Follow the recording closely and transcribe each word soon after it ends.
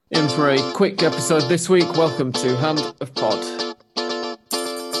for a quick episode this week. Welcome to Hand of Pod.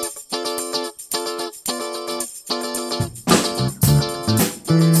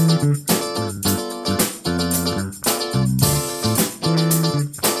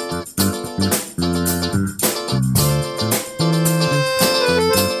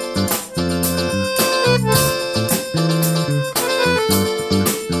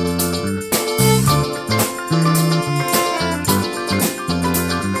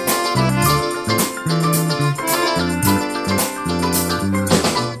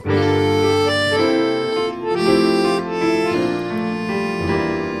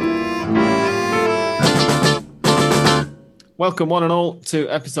 Welcome one and all to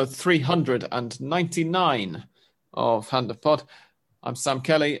episode 399 of Hand of Pod. I'm Sam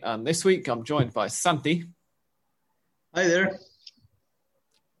Kelly, and this week I'm joined by Santi. Hi there.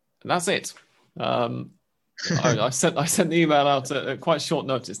 And that's it. I sent the email out at quite short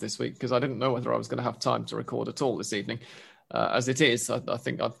notice this week because I didn't know whether I was going to have time to record at all this evening. As it is, I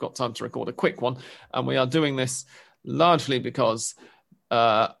think I've got time to record a quick one, and we are doing this largely because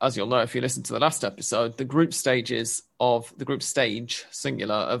as you'll know if you listen to the last episode, the group stage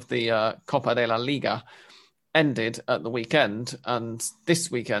singular of the Copa de la Liga ended at the weekend, and this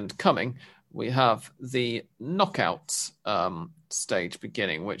weekend coming we have the knockout stage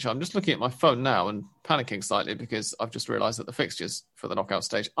beginning, which I'm just looking at my phone now and panicking slightly because I've just realised that the fixtures for the knockout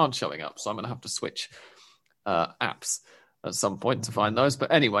stage aren't showing up, so I'm going to have to switch apps at some point to find those.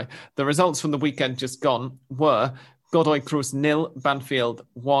 But anyway, the results from the weekend just gone were Godoy Cruz 0, Banfield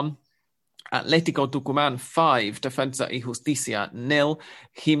 1, Atlético Tucumán 5, Defensa y Justicia 0,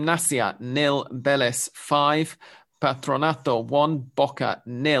 Gimnasia 0, Vélez 5, Patronato 1, Boca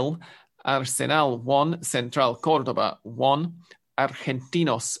 0, Arsenal 1, Central Córdoba 1,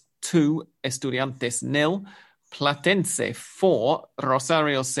 Argentinos 2, Estudiantes 0, Platense 4,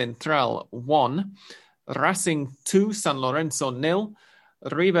 Rosario Central 1, Racing 2, San Lorenzo 0,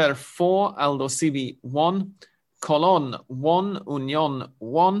 River 4, Aldosivi 1, Colón 1, Unión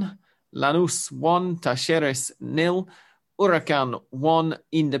 1, Lanús 1, Talleres 0, Huracán 1,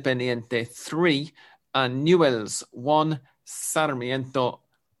 Independiente 3, and Newell's 1, Sarmiento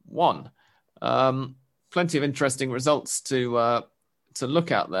 1. Plenty of interesting results to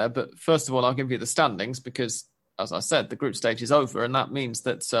look at there, but first of all, I'll give you the standings because, as I said, the group stage is over, and that means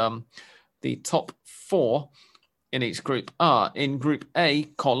that the top four in each group are in Group A,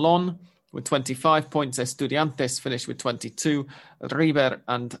 Colón with 25 points, Estudiantes finished with 22, River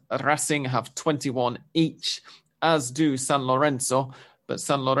and Racing have 21 each, as do San Lorenzo, but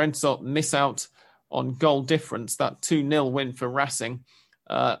San Lorenzo miss out on goal difference. That 2-0 win for Racing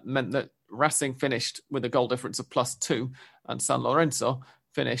meant that Racing finished with a goal difference of +2, and San Lorenzo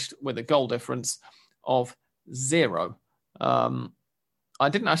finished with a goal difference of 0. I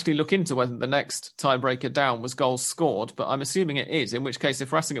didn't actually look into whether the next tiebreaker down was goals scored, but I'm assuming it is, in which case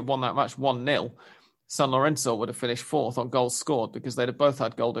if Racing had won that match 1-0, San Lorenzo would have finished fourth on goals scored because they'd have both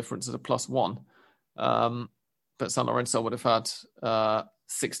had goal differences of +1. But San Lorenzo would have had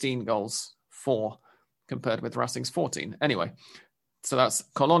 16 goals, 4, compared with Racing's 14. Anyway, so that's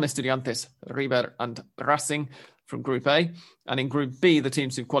Colón, Estudiantes, River and Racing from Group A. And in Group B, the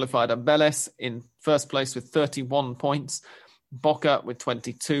teams who qualified are Vélez in first place with 31 points, Boca with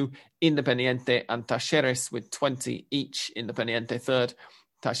 22, Independiente and Talleres with 20 each. Independiente third,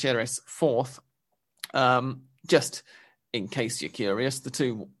 Talleres fourth. Just in case you're curious, the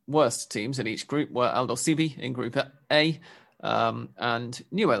two worst teams in each group were Aldosivi in Group A and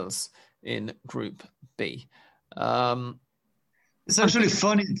Newell's in Group B. It's actually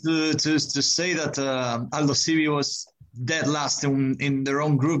funny to say that Aldosivi was dead last in their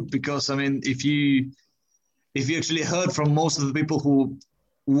own group because, I mean, if you actually heard from most of the people who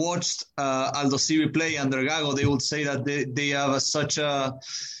watched Aldosivi play under Gago, they would say that they have such a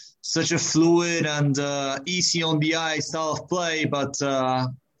fluid and easy on the eye style of play. But I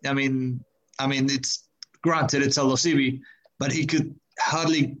mean, it's granted it's Aldosivi, but he could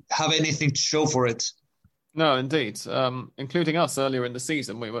hardly have anything to show for it. No, indeed. Including us earlier in the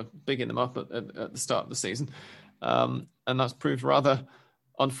season, we were bigging them up at the start of the season, and that's proved rather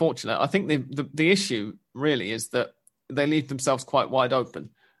unfortunate. I think the issue really is that they leave themselves quite wide open,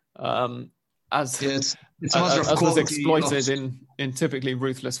 as was exploited in typically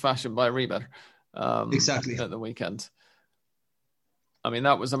ruthless fashion by River. Exactly at the weekend. I mean,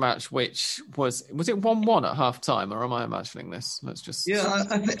 that was a match which was it 1-1 at half time, or am I imagining this? Let's just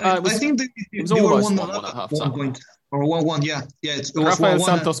I think it was almost 1-1 at half time. Or 1-1, yeah. It was Rafael 1-1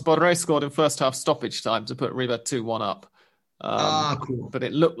 Santos Borré scored in first half stoppage time to put River 2-1 up. Cool. But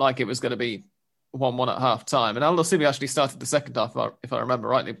it looked like it was going to be 1-1 at half time. And Aldosivi actually started the second half, if I remember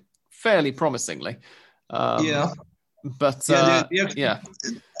rightly, fairly promisingly. Yeah. But yeah.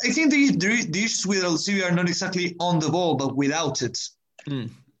 I think the issues with Aldosivi are not exactly on the ball, but without it.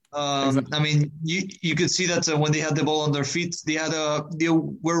 Exactly. I mean, you could see that when they had the ball on their feet, they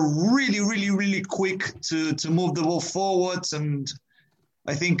were really, really, really quick to move the ball forwards, and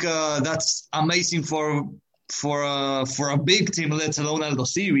I think that's amazing for a big team, let alone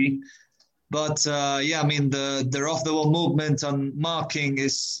Aldosivi. But I mean, their off the ball movement and marking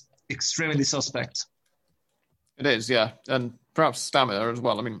is extremely suspect. It is, yeah, and perhaps stamina as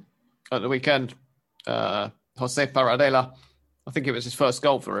well. I mean, at the weekend, Jose Paradela, I think it was his first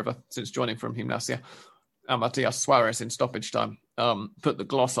goal for River since joining from Gimnasia, and Matias Suarez in stoppage time put the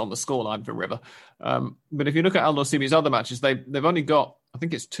gloss on the scoreline for River. But if you look at Aldosivi's other matches, they've only got, I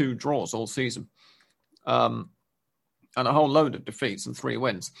think it's 2 draws all season, and a whole load of defeats and 3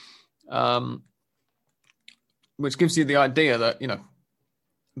 wins, which gives you the idea that, you know,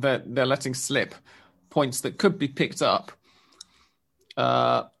 they're letting slip points that could be picked up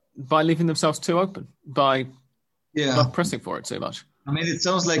by leaving themselves too open, by not pressing for it too much. I mean, it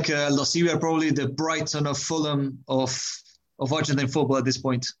sounds like Aldosivi are probably the Brighton of Fulham of Argentine football at this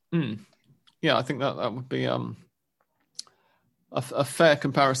point. Yeah, I think that would be a fair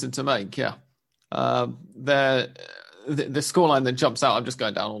comparison to make. Yeah, the scoreline that jumps out. I'm just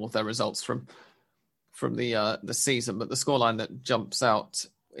going down all of their results from the season, but the scoreline that jumps out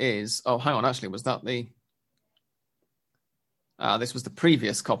is, oh, hang on, actually, was that this was the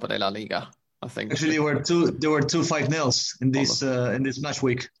previous Copa de la Liga, I think. Actually, there were two 5-0s in this match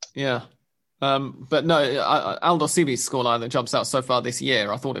week. Yeah. But no, Aldosivi's scoreline that jumps out so far this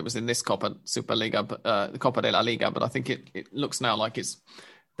year, I thought it was in this Copa Superliga, the Copa de la Liga, but I think it looks now like it's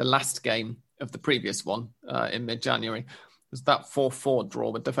the last game of the previous one in mid-January. It was that 4-4 draw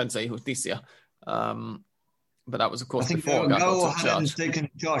with Defensa y Justicia. But that was, of course, before Gago took hadn't taken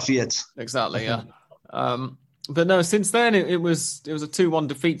charge yet. Exactly, yeah. But no, since then it was a 2-1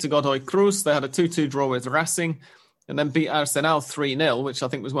 defeat to Godoy Cruz. They had a 2-2 draw with Racing, and then beat Arsenal 3-0, which I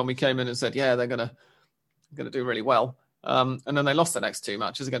think was when we came in and said, yeah, they're gonna do really well. And then they lost the next 2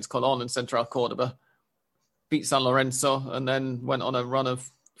 matches against Colón and Central Córdoba, beat San Lorenzo, and then went on a run of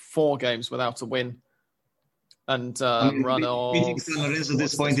 4 games without a win. And run of beating San Lorenzo at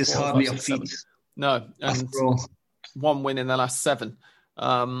this point is hardly a feat. No, and 1 win in their last 7.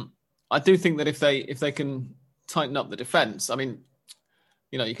 I do think that if they can tighten up the defence, I mean,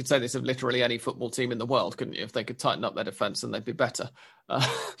 you know, you could say this of literally any football team in the world, couldn't you? If they could tighten up their defence, then they'd be better.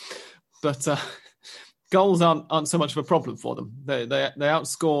 But goals aren't so much of a problem for them. They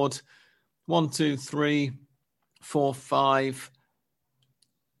outscored 1, 2, 3, 4, 5.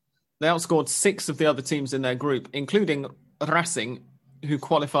 They outscored 6 of the other teams in their group, including Racing, who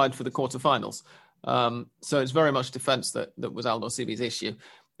qualified for the quarterfinals. So it's very much defence that was Aldosivi's issue.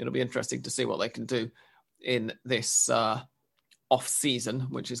 It'll be interesting to see what they can do in this off season,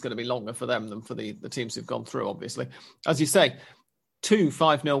 which is going to be longer for them than for the teams who've gone through, obviously. As you say, 2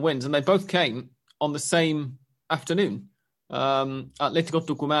 5-0 wins, and they both came on the same afternoon. Atletico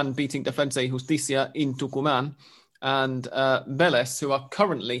Tucumán beating Defensa y Justicia in Tucumán, and Vélez, who are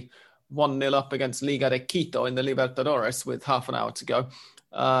currently 1-0 up against Liga de Quito in the Libertadores with half an hour to go,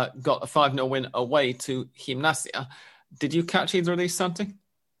 got a 5-0 win away to Gimnasia. Did you catch either of these, Santi?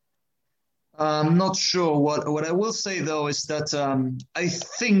 I'm not sure. What I will say, though, is that I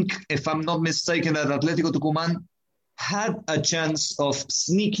think, if I'm not mistaken, that Atletico Tucumán had a chance of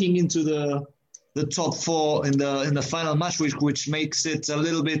sneaking into the top 4 in the final match, which makes it a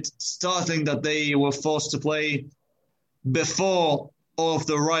little bit startling that they were forced to play before all of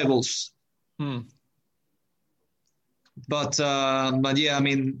the rivals. But yeah, I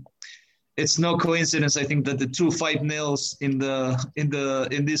mean, it's no coincidence. I think that the 2 5-0s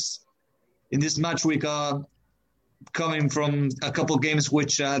in this match week are coming from a couple games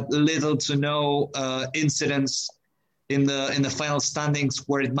which had little to no incidents in the final standings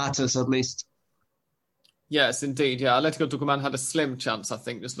where it matters, at least. Yes, indeed. Yeah, Atletico Tucumán had a slim chance, I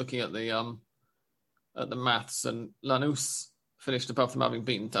think, just looking at the maths. And Lanús finished above them, having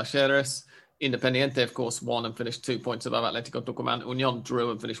beaten Talleres. Independiente, of course, won and finished 2 points above Atletico Tucumán. Unión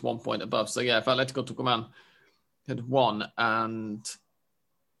drew and finished 1 point above. So yeah, if Atletico Tucumán had won and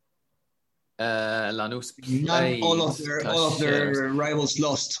Lanús played, all of their rivals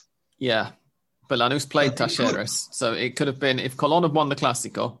lost. Yeah, but Lanús played Talleres, so it could have been, if Colón had won the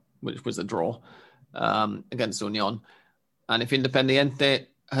Clásico, which was a draw against Unión, and if Independiente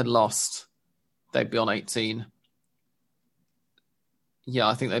had lost, they'd be on 18. Yeah,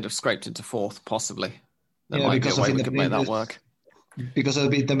 I think they'd have scraped into 4th, possibly. There might be a way we could make that work. Because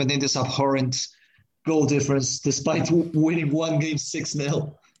of Independiente's abhorrent goal difference, despite winning 1 game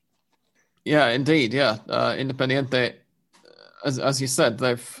 6-0. Yeah, indeed. Yeah, Independiente, as you said,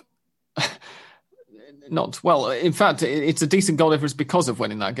 they've not well. In fact, it's a decent goal difference because of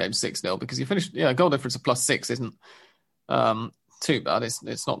winning that game 6-0. Because you finished, goal difference of +6 isn't too bad.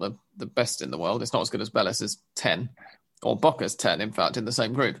 It's not the best in the world. It's not as good as Vélez's 10 or Boca's 10. In fact, in the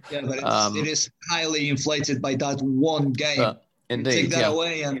same group. Yeah, but it is highly inflated by that one game. Indeed, you take that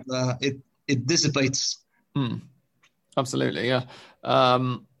away, and it dissipates. Absolutely, yeah.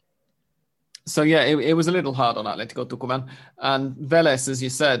 So yeah, it was a little hard on Atletico Tucumán, and Vélez, as you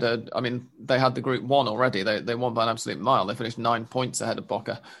said, they had the Group 1 already. They won by an absolute mile. They finished 9 points ahead of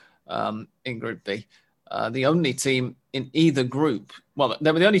Boca in Group B. The only team in either group,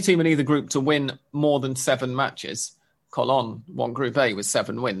 they were the only team in either group to win more than 7 matches. Colón won Group A with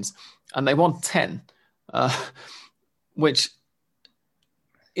 7 wins, and they won 10, which,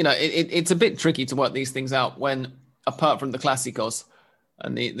 it's a bit tricky to work these things out when, apart from the Clásicos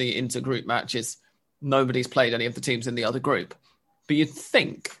and the intergroup matches, nobody's played any of the teams in the other group. But you'd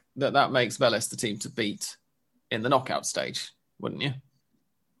think that makes Vélez the team to beat in the knockout stage, wouldn't you?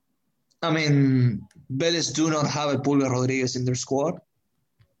 I mean, Vélez do not have a Pulga Rodriguez in their squad.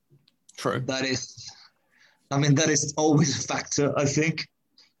 True. That is always a factor, I think,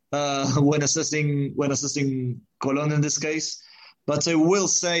 when assessing Colón in this case. But I will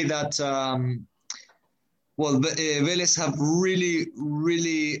say that Vélez have really,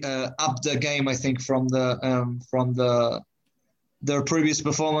 really upped the game, I think, from their previous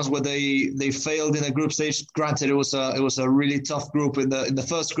performance where they failed in the group stage. Granted, it was a really tough group in the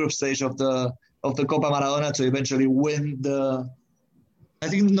first group stage of the Copa Maradona to eventually win the. I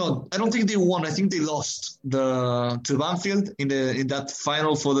don't think they won. I think they lost to Banfield in that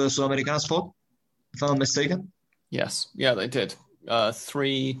final for the Sudamericana spot, if I'm not mistaken. Yes, yeah, they did.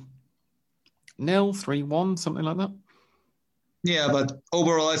 3-0, 3-1, something like that. Yeah, but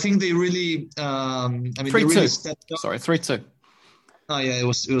overall, I think they really. 3-2. They really stepped up. Sorry, 3-2. Oh yeah, it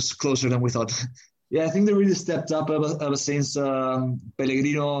was closer than we thought. Yeah, I think they really stepped up ever since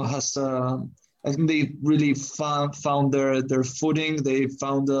Pellegrino has. I think they really found their footing. They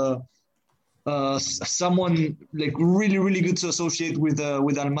found someone like really, really good to associate with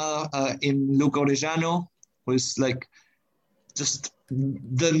Almada in Luca Orellano, who is like just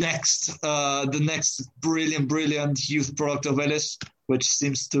the next brilliant youth product of Vélez, which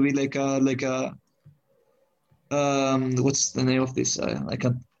seems to be like a what's the name of this? I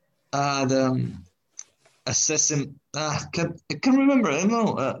can't. The assassin. I can't remember. I don't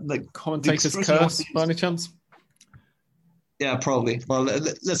know. Like commentator's curse, by any chance? Yeah, probably. Well,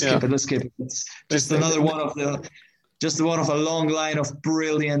 let's keep it. Let's keep it. It's just another one of a long line of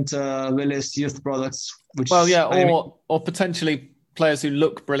brilliant Vélez youth products. Or potentially players who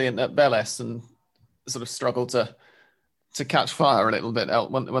look brilliant at Vélez and sort of struggle to catch fire a little bit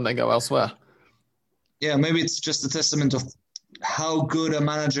when they go elsewhere. Yeah, maybe it's just a testament of how good a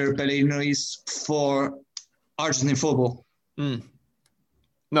manager Pellegrino is for Argentine football.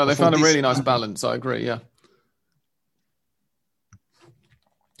 No, they found a really nice balance. I agree. Yeah.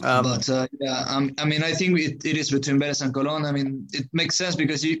 I think it is between Vélez and Colón. I mean, it makes sense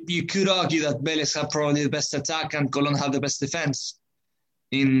because you could argue that Vélez have probably the best attack and Colón have the best defense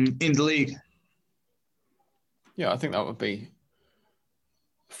in the league. Yeah, I think that would be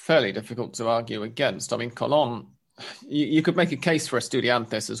fairly difficult to argue against. I mean, Colón, you could make a case for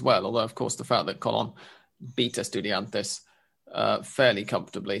Estudiantes as well, although, of course, the fact that Colón beat Estudiantes fairly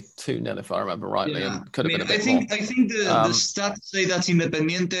comfortably, 2-0 if I remember rightly, and could have been a bit more. I think the stats say that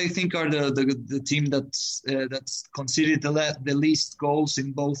Independiente, I think, are the team that's conceded the least goals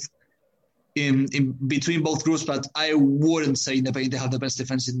in between both groups, but I wouldn't say Independiente have the best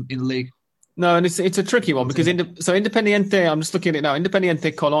defense in the league. No, and it's a tricky one because Independiente, I'm just looking at it now,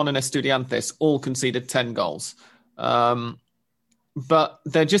 Independiente, Colón and Estudiantes all conceded 10 goals. But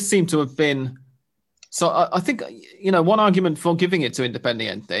there just seem to have been... So I think, one argument for giving it to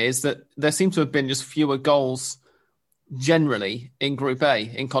Independiente is that there seem to have been just fewer goals generally in Group A,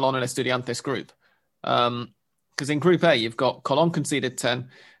 in Colón and Estudiantes group. Because in Group A, you've got Colón conceded 10,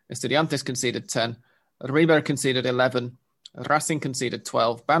 Estudiantes conceded 10, River conceded 11, Racing conceded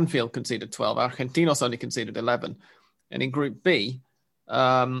 12, Banfield conceded 12, Argentinos only conceded 11. And in Group B,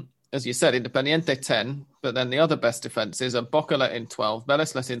 as you said, Independiente 10, but then the other best defences are Boca let in 12,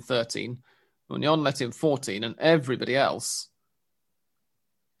 Vélez let in 13, Unión let in 14, and everybody else,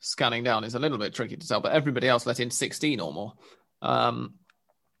 scanning down is a little bit tricky to tell, but everybody else let in 16 or more. And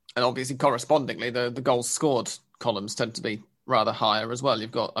obviously, correspondingly, the goals scored columns tend to be rather higher as well.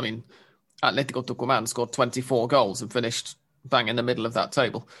 You've got, Atletico Tucumán scored 24 goals and finished bang in the middle of that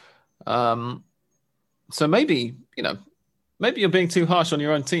table. So maybe Maybe you're being too harsh on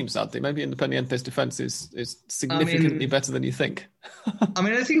your own team, Santi. Maybe Independiente's defense is significantly better than you think.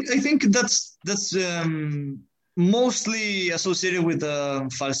 I think that's mostly associated with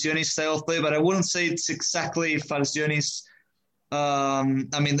Falcioni's style of play, but I wouldn't say it's exactly Falcioni's. A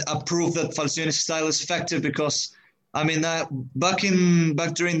proof that Falcioni's style is effective because back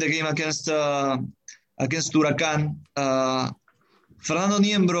during the game against Huracan, Fernando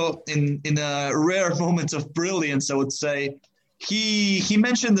Niembro in a rare moment of brilliance, I would say. He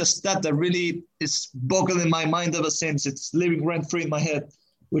mentioned a stat that really is boggling my mind ever since. It's living rent-free in my head,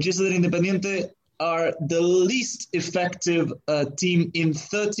 which is that Independiente are the least effective team in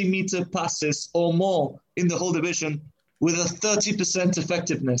 30-meter passes or more in the whole division with a 30%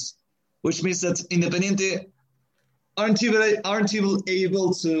 effectiveness, which means that Independiente aren't even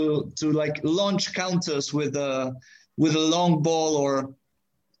able to like launch counters with a long ball or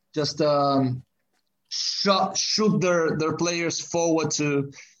just shoot their players forward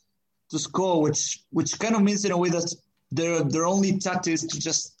to score, which kind of means in a way that their only tactic is to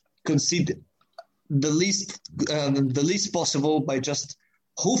just concede the least possible by just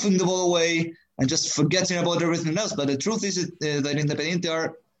hoofing the ball away and just forgetting about everything else. But the truth is that Independiente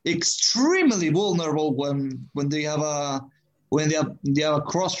are extremely vulnerable when they have a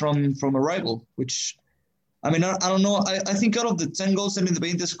cross from a rival. Which I don't know. I think out of the 10 goals that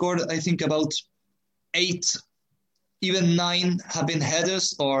Independiente scored, I think about 8, even 9 have been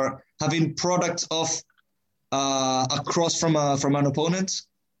headers or have been product of a cross from an opponent,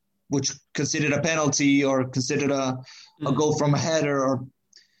 which considered a penalty or considered a goal from a header, or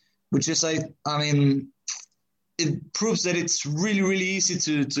which is it proves that it's really, really easy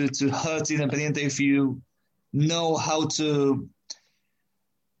to hurt Independiente if you know how to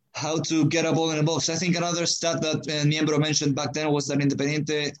get a ball in the box. I think another stat that Niembro mentioned back then was that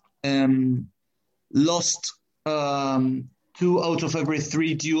Independiente lost 2 out of every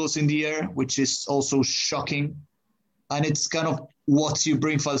 3 duels in the air, which is also shocking. And it's kind of what you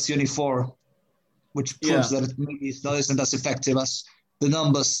bring Falcioni for, which proves that maybe it isn't as effective as the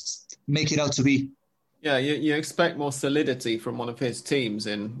numbers make it out to be. Yeah, you expect more solidity from one of his teams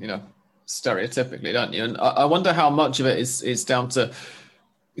in, stereotypically, don't you? And I wonder how much of it is down to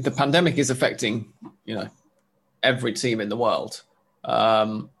the pandemic is affecting, every team in the world.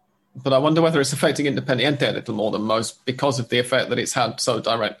 But I wonder whether it's affecting Independiente a little more than most because of the effect that it's had so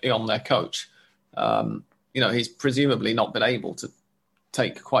directly on their coach. He's presumably not been able to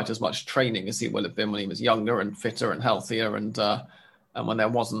take quite as much training as he would have been when he was younger and fitter and healthier and when there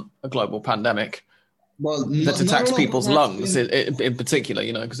wasn't a global pandemic that attacks people's lungs in particular,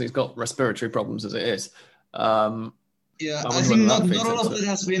 because he's got respiratory problems as it is. I think not all of it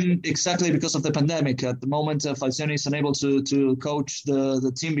has been exactly because of the pandemic. At the moment, Falcioni is unable to coach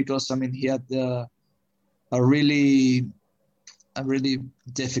the team because, he had a really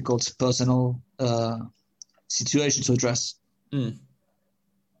difficult personal situation to address.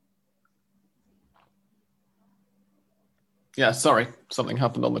 Yeah, sorry, something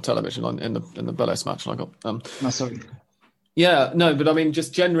happened on the television in the Vélez match. I got. Sorry. Yeah, no, but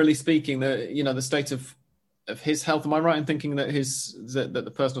just generally speaking, the state of his health. Am I right in thinking that that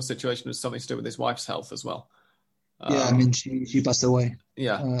the personal situation has something to do with his wife's health as well? She passed away.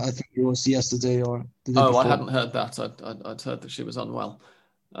 Yeah, I think it was yesterday or the day before. I hadn't heard that. I'd heard that she was unwell.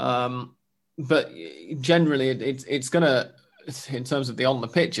 But generally, it's going to, in terms of the on the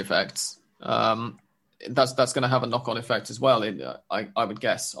pitch effects, that's going to have a knock on effect as well. I would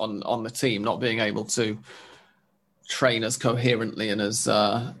guess on the team not being able to train as coherently and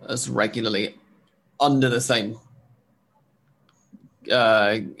as regularly under the same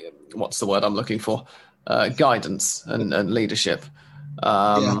what's the word I'm looking for? Guidance and leadership.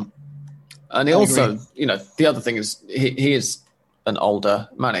 And he also, the other thing is he is an older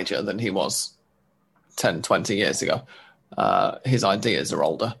manager than he was 10, 20 years ago. His ideas are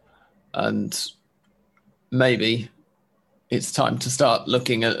older, and maybe it's time to start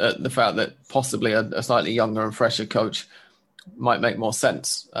looking at the fact that possibly a slightly younger and fresher coach might make more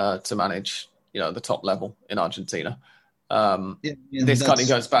sense to manage, the top level in Argentina. This kind of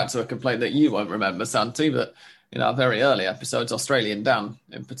goes back to a complaint that you won't remember, Santi, but in our very early episodes, Australian Dan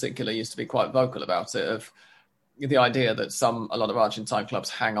in particular used to be quite vocal about it, of the idea that a lot of Argentine clubs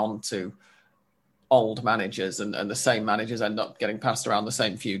hang on to old managers and the same managers end up getting passed around the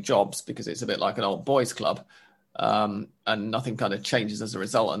same few jobs because it's a bit like an old boys club, and nothing kind of changes as a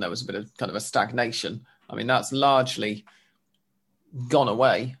result, and there was a bit of kind of a stagnation. That's largely gone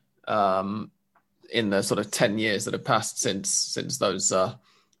away in the sort of 10 years that have passed since those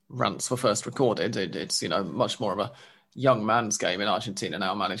rants were first recorded. It's much more of a young man's game in Argentina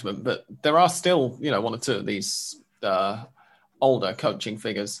now, management, but there are still one or two of these older coaching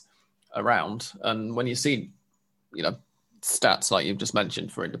figures around. And when you see, stats like you've just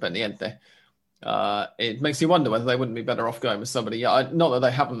mentioned for Independiente, it makes you wonder whether they wouldn't be better off going with somebody. Not that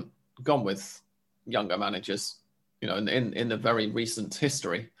they haven't gone with younger managers, in the very recent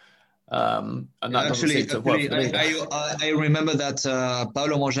history. And that doesn't seem to work for them either. I remember that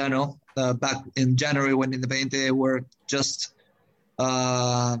Pablo Moyano, back in January when Independiente were just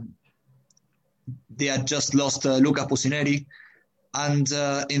they had just lost Luca Pusineri, and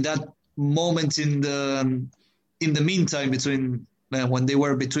in that moment in the meantime between when they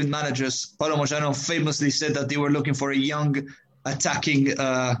were between managers, Pablo Moyano famously said that they were looking for a young attacking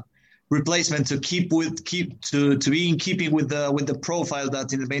replacement to be in keeping with the profile that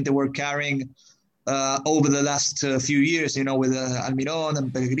Independiente were carrying over the last few years, with Almirón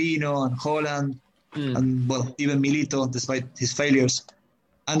and Pellegrino and Holland and even Milito, despite his failures.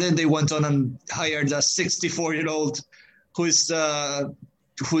 And then they went on and hired a 64-year-old who's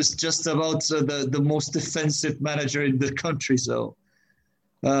just about the most defensive manager in the country. So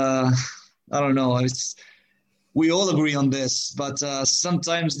I don't know. We all agree on this, but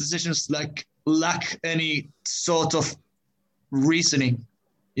sometimes decisions lack any sort of reasoning,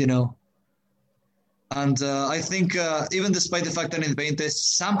 And I think even despite the fact that Independiente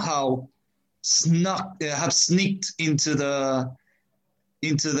somehow have sneaked into the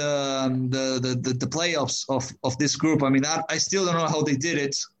playoffs of this group. I mean, I still don't know how they did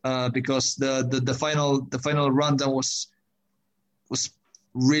it because the final rundown was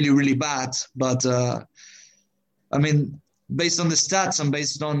really, really bad. But I mean, based on the stats and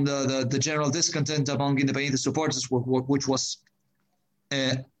based on the general discontent among Independiente supporters, which was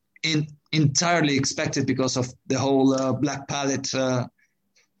entirely expected because of the whole black palette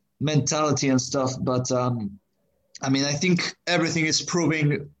mentality and stuff. But I mean, I think everything is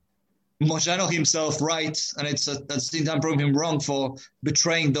proving Moyano himself right, and it's at the same time proving him wrong for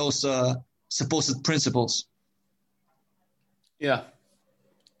betraying those supposed principles. Yeah.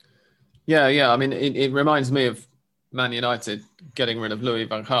 I mean, it reminds me of Man United getting rid of Louis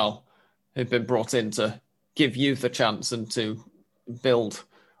van Gaal, who'd been brought in to give youth a chance and to build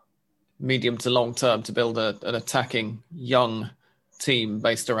medium to long term, to build an attacking young team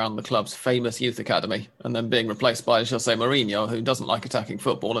based around the club's famous youth academy, and then being replaced by Jose Mourinho, who doesn't like attacking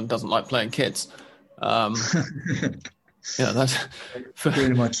football and doesn't like playing kids. That's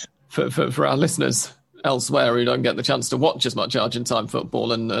pretty much for our listeners elsewhere who don't get the chance to watch as much Argentine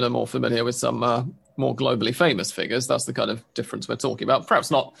football and are more familiar with some more globally famous figures. That's the kind of difference we're talking about.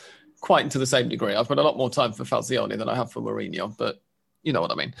 Perhaps not quite to the same degree. I've got a lot more time for Falcioni than I have for Mourinho, but you know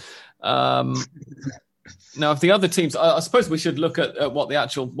what I mean. Now, if the other teams, I suppose we should look at what the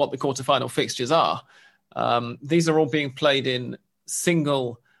quarterfinal fixtures are. These are all being played in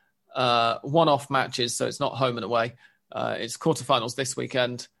single one-off matches, so it's not home and away. It's quarterfinals this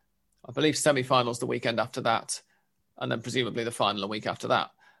weekend, I believe semi-finals the weekend after that, and then presumably the final a week after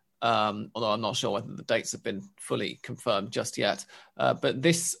that. Although I'm not sure whether the dates have been fully confirmed just yet. But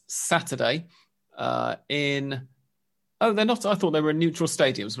this Saturday they're not. I thought they were in neutral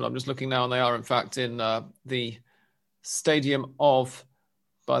stadiums, but I'm just looking now, and they are, in fact, in the stadium of,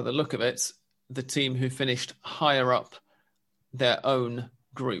 by the look of it, the team who finished higher up their own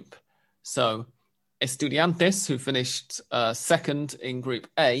group. So Estudiantes, who finished second in Group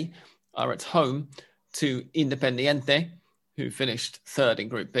A, are at home to Independiente, who finished third in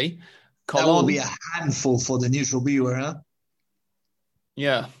Group B. That will be a handful for the neutral viewer, huh?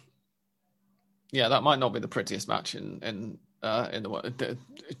 Yeah. Yeah, that might not be the prettiest match in the world.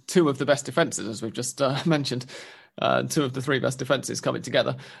 Two of the best defences, as we've just mentioned. Two of the three best defences coming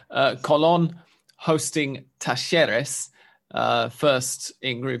together. Colón hosting Talleres, first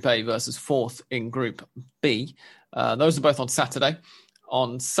in Group A versus fourth in Group B. Those are both on Saturday.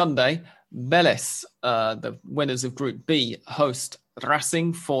 On Sunday, Vélez, the winners of Group B, host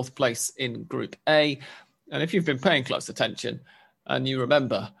Racing, fourth place in Group A. And if you've been paying close attention and you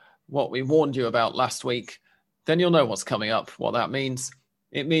remember what we warned you about last week, then you'll know what's coming up, what that means.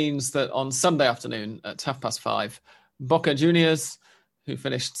 It means that on Sunday afternoon at 5:30, Boca Juniors, who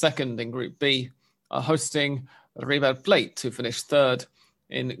finished second in Group B, are hosting River Plate, who finished third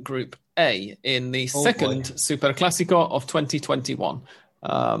in Group A in the second Superclásico of 2021.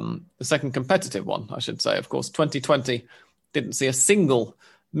 The second competitive one, I should say. Of course, 2020 didn't see a single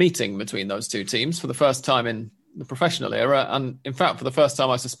meeting between those two teams for the first time in the professional era, and in fact for the first time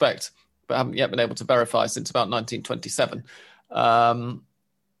I suspect, but haven't yet been able to verify, since about 1927.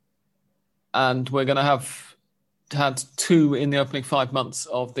 And we're going to have had two in the opening 5 months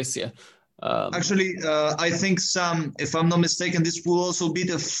of this year. Actually, I think, Sam, if I'm not mistaken, this will also be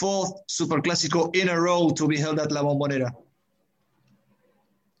the fourth Superclásico in a row to be held at La Bombonera.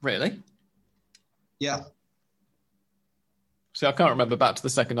 Really? Yeah. See, I can't remember back to the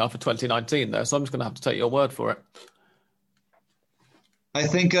second half of 2019 there, so I'm just going to have to take your word for it. I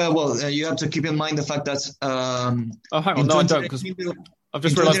think, you have to keep in mind the fact that... hang on. No, I don't, because I've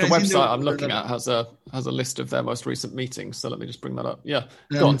just realised the website I'm looking at has a list of their most recent meetings, so let me just bring that up. Yeah,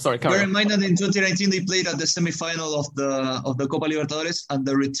 go on, sorry, carry on. Bear in mind that in 2019 they played at the semi-final of the Copa Libertadores, and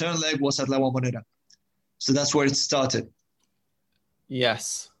the return leg was at La Bombonera. So that's where it started.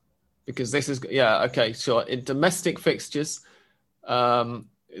 Yes, because this is... Yeah, okay, sure. In domestic fixtures,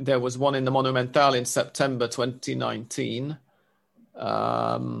 there was one in the Monumental in September 2019,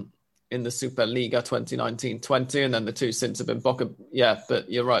 in the Superliga 2019-20, and then the two since have been Boca. Yeah, but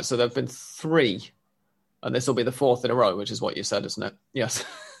you're right. So there have been 3, and this will be the 4th in a row, which is what you said, isn't it? Yes.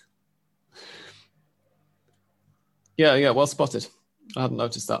 Yeah, well spotted. I hadn't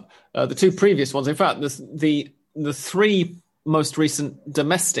noticed that. The 2 previous ones, in fact, the 3 most recent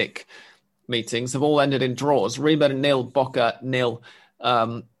domestic meetings have all ended in draws. River 0, Boca 0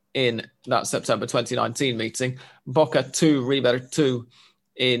 in that September 2019 meeting. Boca 2, River 2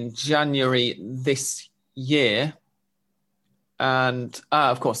 in January this year. And,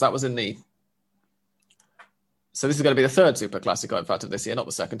 of course, that was in the... So this is going to be the 3rd Super Classico, in fact, of this year, not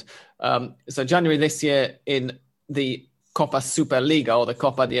the 2nd. So January this year in the Copa Superliga, or the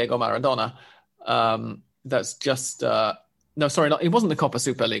Copa Diego Maradona. That's just... no, sorry, it wasn't the Copa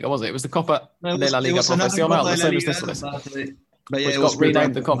Superliga, was it? It was the Copa de la Liga Profesional, the same as this one is. Which got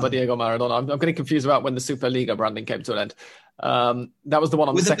renamed the Copa Diego Maradona. I'm getting confused about when the Superliga branding came to an end. That was the one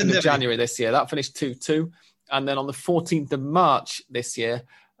on the 2nd of January this year. That finished 2-2. And then on the 14th of March this year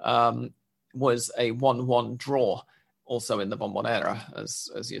was a 1-1 draw, also in the Bombonera,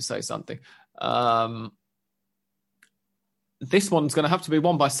 as you say, something. This one's going to have to be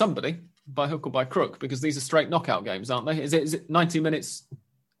won by somebody, by hook or by crook, because these are straight knockout games, aren't they? Is it 90 minutes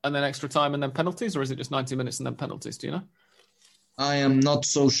and then extra time and then penalties, or is it just 90 minutes and then penalties? Do you know? I am not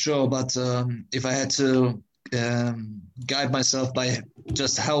so sure, but if I had to guide myself by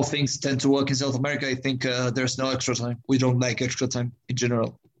just how things tend to work in South America, I think there's no extra time. We don't like extra time in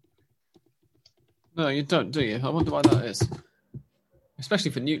general. No, you don't, do you? I wonder why that is.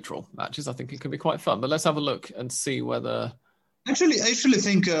 Especially for neutral matches, I think it can be quite fun. But let's have a look and see whether... I actually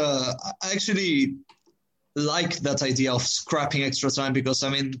think I actually like that idea of scrapping extra time, because, I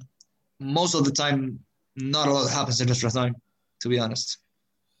mean, most of the time, not a lot happens in extra time, to be honest.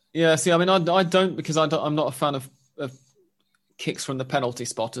 Yeah, see, I mean, I don't, because I'm not a fan of kicks from the penalty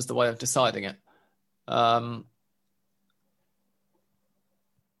spot as the way of deciding it.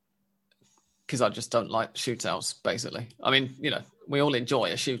 Because I just don't like shootouts, basically. I mean, we all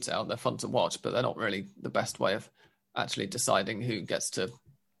enjoy a shootout. They're fun to watch, but they're not really the best way of actually deciding who gets to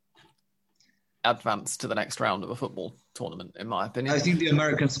advance to the next round of a football tournament, in my opinion. I think the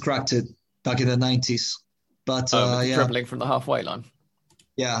Americans cracked it back in the 90s. But dribbling from the halfway line.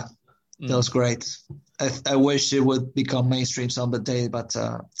 Yeah, that was great. I wish it would become mainstream some day, but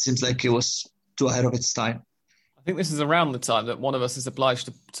it seems like it was too ahead of its time. I think this is around the time that one of us is obliged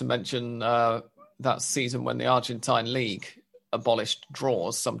to mention that season when the Argentine League abolished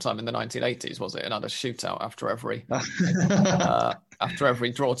draws sometime in the 1980s, was it? And had a shootout after every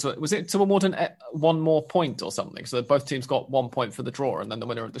draw. Was it to award one more point or something? So that both teams got 1 point for the draw, and then the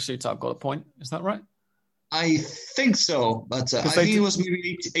winner of the shootout got a point. Is that right? I think so, but I think it was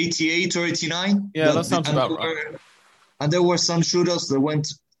maybe 88 or 89. Yeah, that sounds about right. And there were some shootouts that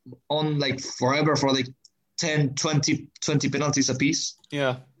went on like forever for like 10, 20 penalties apiece.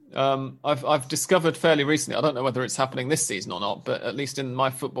 Yeah. I've discovered fairly recently, I don't know whether it's happening this season or not, but at least in my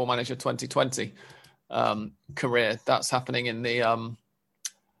Football Manager 2020 career, that's happening in the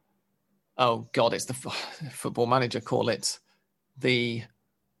it's the Football Manager, call it the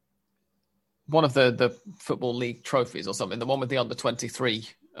one of the Football League trophies or something, the one with the under 23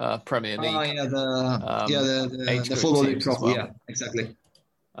 Premier League. Oh yeah, the Football League trophy. Well. Yeah, exactly.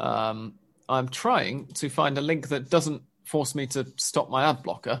 I'm trying to find a link that doesn't force me to stop my ad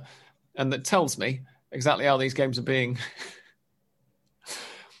blocker and that tells me exactly how these games are being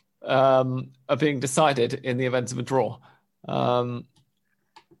decided in the event of a draw. But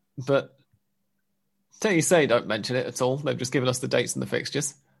TEC don't mention it at all. They've just given us the dates and the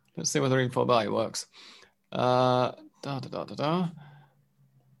fixtures. Let's see whether Infobay works.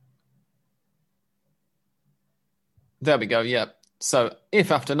 There we go, yeah. So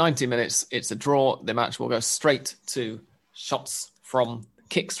if after 90 minutes it's a draw, the match will go straight to shots from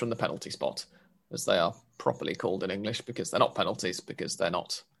kicks from the penalty spot, as they are properly called in English, because they're not penalties, because they're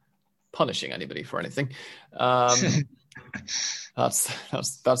not punishing anybody for anything. That's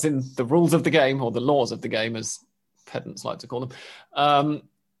in the rules of the game, or the laws of the game, as pedants like to call them.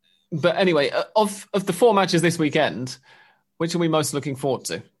 But anyway, of the 4 matches this weekend, which are we most looking forward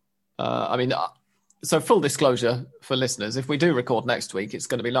to? So full disclosure for listeners, if we do record next week, it's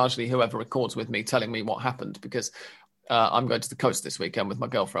going to be largely whoever records with me telling me what happened, because I'm going to the coast this weekend with my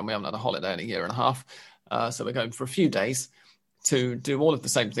girlfriend. We haven't had a holiday in a year and a half. So we're going for a few days to do all of the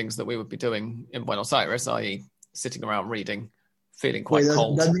same things that we would be doing in Buenos Aires, i.e. sitting around reading, feeling quite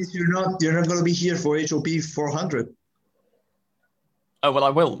cold. That means you're not going to be here for HOP 400. Oh, well,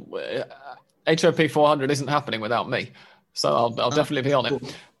 I will. HOP 400 isn't happening without me, so I'll definitely be on it.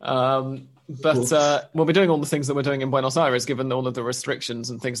 But we'll be doing all the things that we're doing in Buenos Aires, given all of the restrictions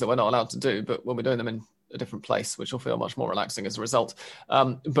and things that we're not allowed to do, but we'll be doing them in a different place, which will feel much more relaxing as a result.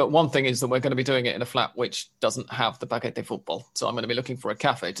 But one thing is that we're going to be doing it in a flat which doesn't have the Baguette de Football. So I'm going to be looking for a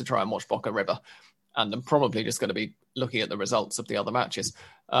cafe to try and watch Boca River. And I'm probably just going to be looking at the results of the other matches.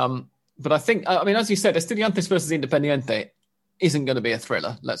 But I think, as you said, Estudiantes versus Independiente isn't going to be a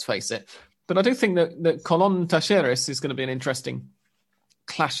thriller, let's face it. But I do think that Colón Talleres is going to be an interesting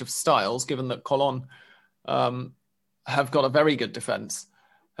clash of styles, given that Colón have got a very good defence,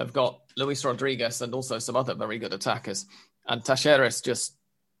 have got Luis Rodriguez and also some other very good attackers. And Talleres just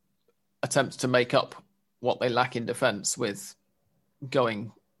attempts to make up what they lack in defence with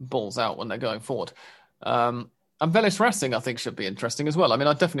going balls out when they're going forward. And Vélez Racing, I think, should be interesting as well.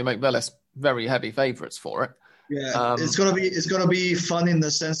 I'd definitely make Vélez very heavy favourites for it. Yeah, it's gonna be fun in the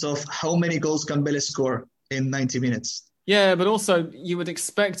sense of how many goals can Vélez score in 90 minutes. Yeah, but also you would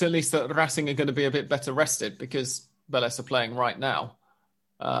expect at least that Racing are going to be a bit better rested because Vélez are playing right now,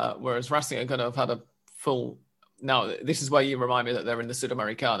 whereas Racing are going to have had a full... Now, this is where you remind me that they're in the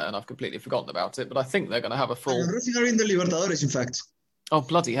Sudamericana, and I've completely forgotten about it, but I think they're going to have a full... Racing are in the Libertadores, in fact. Oh,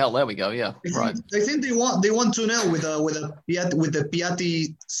 bloody hell, there we go, yeah, right. I think they won 2-0 with the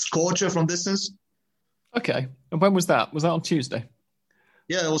Piatti scorcher from distance. Okay, and when was that? Was that on Tuesday?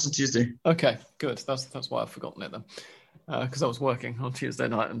 Yeah, it was on Tuesday. Okay, good. That's why I've forgotten it then. Because I was working on Tuesday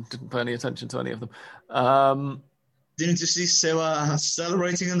night and didn't pay any attention to any of them. Didn't you see Seba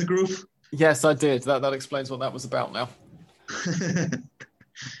celebrating in the group? Yes, I did. That explains what that was about now.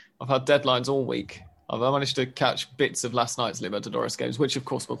 I've had deadlines all week. I've managed to catch bits of last night's Libertadores games, which of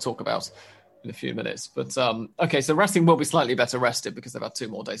course we'll talk about in a few minutes. But okay, so Racing will be slightly better rested because they've had 2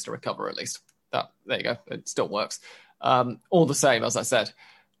 more days to recover at least. There you go. It still works. All the same, as I said,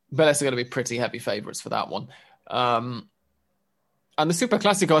 Vélez are going to be pretty heavy favourites for that one. And the Super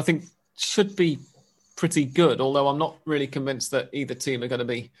Clásico, I think, should be pretty good, although I'm not really convinced that either team are going to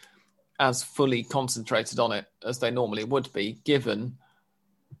be as fully concentrated on it as they normally would be, given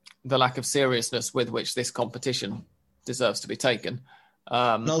the lack of seriousness with which this competition deserves to be taken.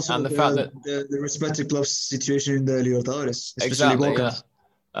 And also and the fact that the respective clubs' situation in the Libertadores, especially exactly, Boca.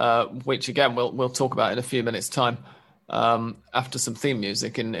 Yeah. Which again we'll talk about in a few minutes' time after some theme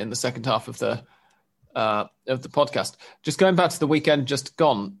music in the second half of the podcast. Just going back to the weekend just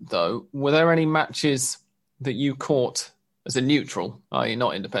gone, though, were there any matches that you caught as a neutral, i.e.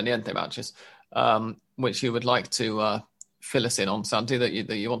 not Independiente matches, which you would like to fill us in on, Santi, that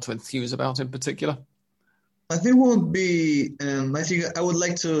you want to enthuse about in particular? I think would be. I think I would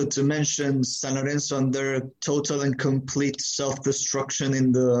like to mention San Lorenzo and their total and complete self-destruction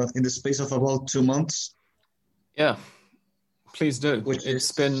in the space of about 2 months. Yeah, please do.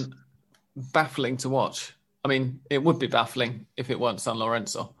 It's been baffling to watch. It would be baffling if it weren't San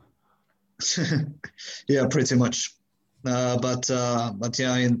Lorenzo. Yeah, pretty much. But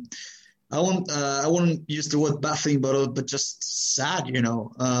yeah, I won't use the word baffling, but just sad,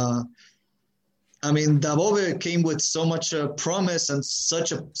 Dabove came with so much promise and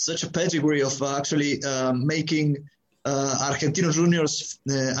such a pedigree of actually making Argentinos Juniors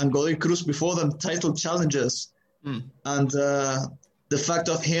and Godoy Cruz before them title challengers. And the fact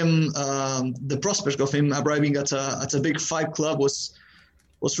of him, the prospect of him arriving at a big 5 club was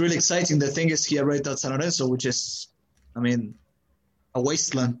really exciting. The thing is, he arrived at San Lorenzo, which is, a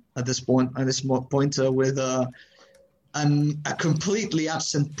wasteland at this point. With a completely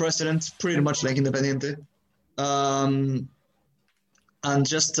absent president, pretty much like Independiente, and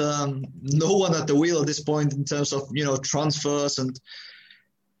just no one at the wheel at this point in terms of transfers and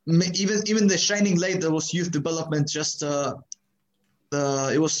even the shining light that was youth development. Just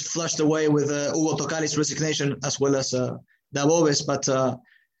it was flushed away with Hugo Tocali's resignation as well as Dabove's. But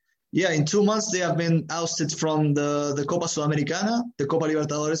yeah, in 2 months they have been ousted from the Copa Sudamericana, the Copa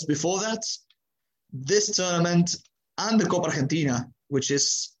Libertadores before that, this tournament, and the Copa Argentina, which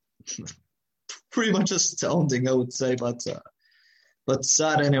is pretty much astounding, I would say, but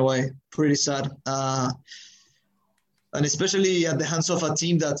sad anyway, pretty sad. And especially at the hands of a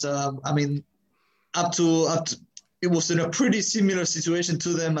team that, up to it was in a pretty similar situation to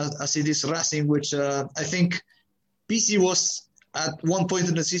them as it is Racing, which I think Pizzi was at one point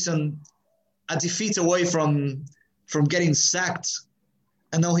in the season a defeat away from getting sacked,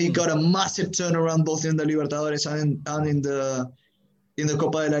 and now he got a massive turnaround both in the Libertadores and in the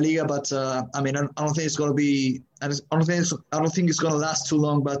Copa de la Liga. But I mean, I don't think it's going to be. I don't think it's going to last too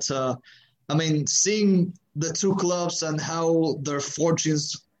long. But I mean, seeing the two clubs and how their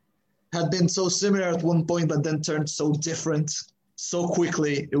fortunes had been so similar at one point, but then turned so different so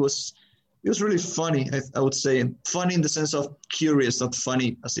quickly, it was really funny. I would say funny in the sense of curious, not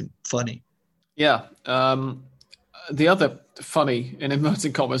funny as in funny. Yeah. The other funny, in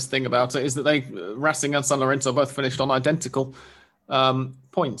inverted commas, thing about it is that Racing and San Lorenzo both finished on identical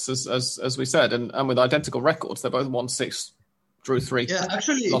points, as we said, and with identical records. They're both 1-6, drew 3. Yeah,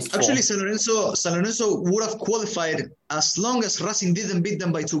 actually, San Lorenzo would have qualified as long as Racing didn't beat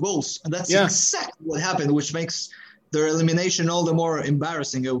them by 2 goals, and that's exactly what happened, which makes their elimination all the more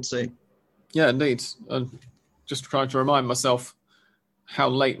embarrassing, I would say. Yeah, indeed. Just trying to remind myself how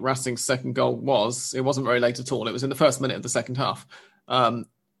late Racing's second goal was. It wasn't very late at all. It was in the first minute of the second half,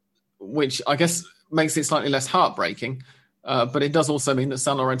 which I guess makes it slightly less heartbreaking. But it does also mean that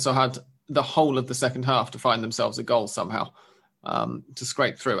San Lorenzo had the whole of the second half to find themselves a goal somehow, to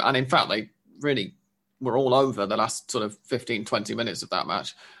scrape through. And in fact, they really were all over the last sort of 15, 20 minutes of that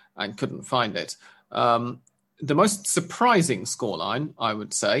match and couldn't find it. The most surprising scoreline, I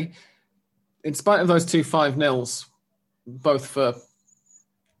would say, in spite of those 2 5-0s, both for,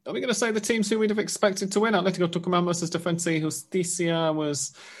 are we going to say the teams who we'd have expected to win? Atletico Tucumán versus Defensa y Justicia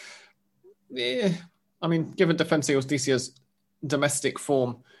was, I mean, given Defensa y Justicia's domestic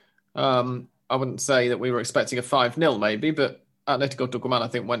form, I wouldn't say that we were expecting a 5-0 maybe, but Atletico Tucumán, I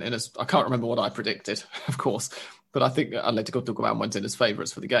think, went in as, I can't remember what I predicted, of course, but I think Atletico Tucumán went in as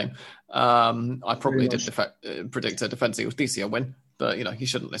favourites for the game. I probably did predict a Defensa y Justicia win, but, you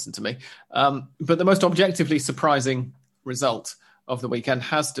shouldn't listen to me. But the most objectively surprising result of the weekend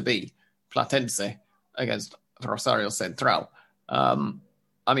has to be Platense against Rosario Central.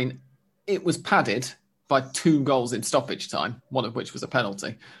 I mean, it was padded by 2 goals in stoppage time, one of which was a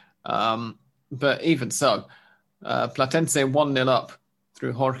penalty. But even so, Platense 1-0 up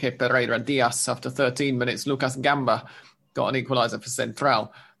through Jorge Pereira Diaz after 13 minutes. Lucas Gamba got an equaliser for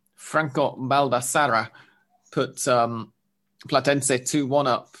Central. Franco Baldassara put Platense 2-1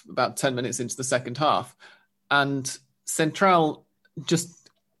 up about 10 minutes into the second half. And Central just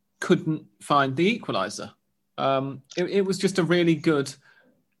couldn't find the equaliser. It was just a really good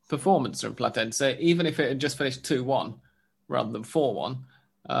performance from Platense. Even if it had just finished 2-1 rather than 4-1,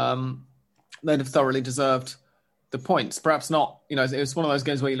 they'd have thoroughly deserved the points. Perhaps not, it was one of those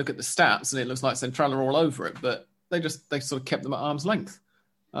games where you look at the stats and it looks like Central are all over it, but they sort of kept them at arm's length.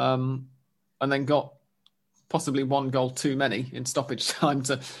 And then got possibly 1 goal too many in stoppage time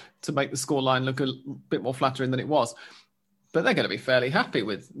to make the scoreline look a bit more flattering than it was. But they're going to be fairly happy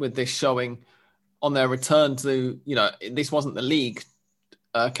with this showing on their return to, this wasn't the league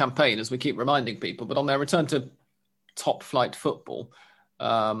campaign, as we keep reminding people, but on their return to top flight football,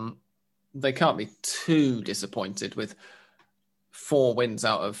 they can't be too disappointed with 4 wins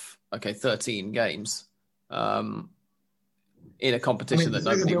out of 13 games in a competition that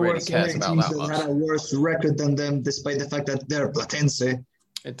nobody really cares about that much. Had a worse record than them, despite the fact that they're Platense.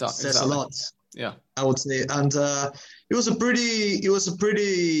 It does, says a lot. Yeah, I would say, and it was a pretty.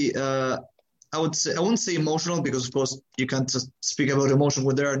 I would say, I wouldn't say emotional, because of course you can't just speak about emotion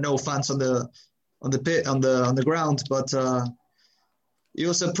when there are no fans on the ground. But it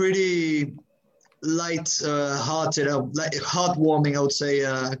was a pretty light-hearted, heartwarming, I would say,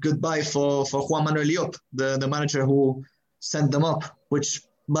 goodbye for Juan Manuel Llop, the manager who sent them up. Which,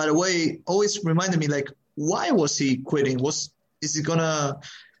 by the way, always reminded me, like, why was he quitting? Is he gonna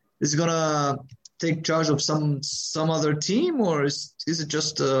take charge of some other team, or is it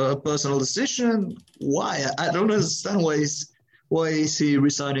just a personal decision? Why? I don't understand why is he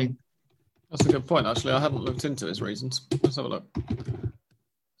resigning. That's a good point, actually. I hadn't looked into his reasons. Let's have a look.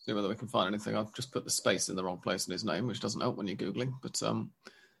 See whether we can find anything. I've just put the space in the wrong place in his name, which doesn't help when you're Googling. But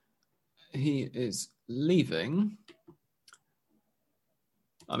he is leaving.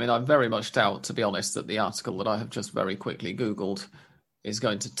 I mean, I very much doubt, to be honest, that the article that I have just very quickly Googled is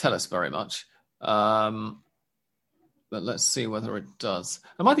going to tell us very much. But let's see whether it does.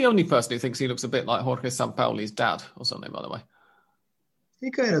 Am I the only person who thinks he looks a bit like Jorge Sampaoli's dad or something, by the way?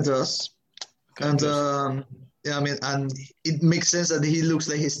 He kind of does. Okay, and yeah, I mean, and it makes sense that he looks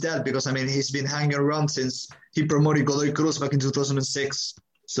like his dad, because, I mean, he's been hanging around since he promoted Godoy Cruz back in 2006.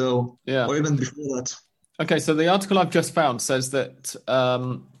 So, yeah. Or even before that. Okay, so the article I've just found says that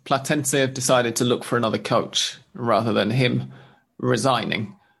Platense have decided to look for another coach rather than him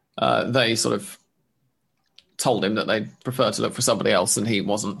resigning. They sort of told him that they'd prefer to look for somebody else, and he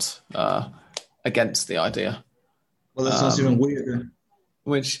wasn't against the idea. Well, that sounds even weirder.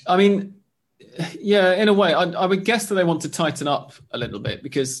 Which, I mean, yeah, in a way, I would guess that they want to tighten up a little bit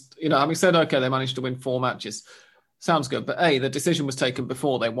because, having said, okay, they managed to win 4 matches. Sounds good. But A, the decision was taken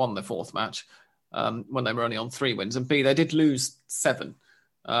before they won the 4th match when they were only on 3 wins. And B, they did lose 7.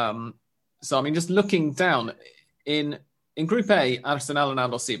 So, I mean, just looking down in Group A, Arsenal and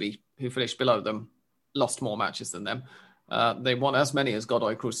Aldosivi, who finished below them, lost more matches than them. They won as many as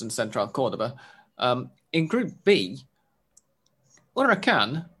Godoy Cruz and Central Cordoba. In Group B,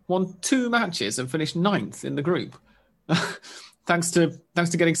 Huracan won 2 matches and finished 9th in the group, thanks to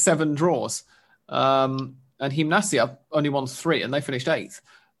getting 7 draws. And Gimnasia only won 3 and they finished 8th.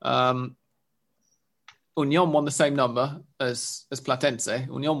 Union won the same number as Platense.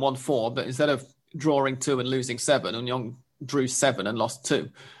 Union won 4, but instead of drawing 2 and losing 7, Union drew 7 and lost 2.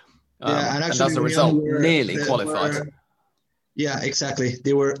 And as a result, nearly qualified. Yeah, exactly.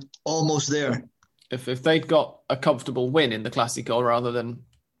 They were almost there. If they'd got a comfortable win in the Clásico rather than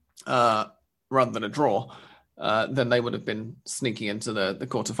a draw, then they would have been sneaking into the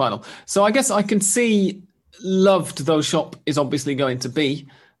quarterfinal. So I guess I can see loved though Shop is obviously going to be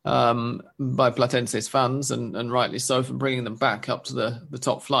by Platense's fans, and rightly so, for bringing them back up to the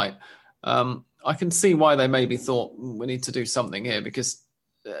top flight. I can see why they maybe thought we need to do something here, because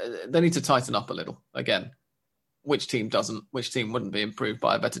they need to tighten up a little again. Which team doesn't? Which team wouldn't be improved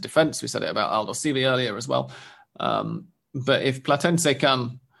by a better defence? We said it about Aldosivi earlier as well. But if Platense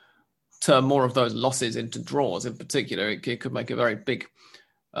can turn more of those losses into draws in particular, it could make a very big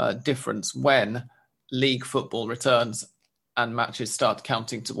difference when league football returns and matches start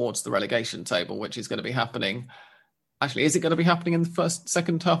counting towards the relegation table, which is going to be happening. Actually, is it going to be happening in the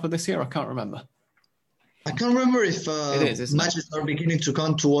second half of this year? I can't remember. I can't remember if matches are beginning to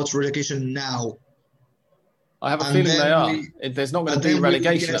count towards relegation now. I have a feeling they are. There's not going to be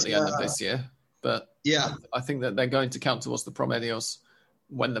relegation at the end of this year, but yeah, I think that they're going to count towards the Promedios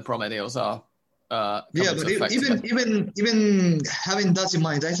when the Promedios are. But even having that in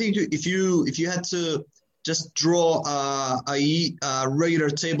mind, I think if you had to just draw a regular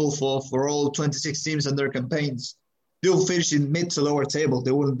table for all 26 teams and their campaigns, they'll finish in mid to lower table.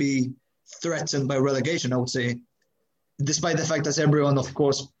 They wouldn't be threatened by relegation, I would say, despite the fact that everyone, of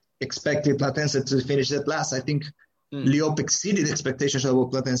course, expected Platense to finish that last. I think Lyon exceeded expectations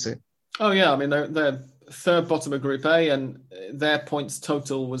about Platense. Oh, yeah. I mean, they're third bottom of Group A, and their points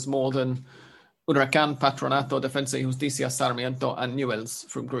total was more than Huracan, Patronato, Defensa y Justicia, Sarmiento, and Newell's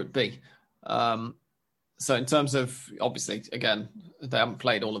from Group B. So in terms of, obviously, again, they haven't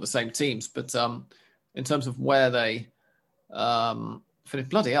played all of the same teams, but in terms of where they finished,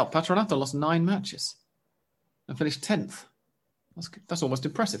 bloody hell, Patronato lost 9 matches and finished 10th. That's almost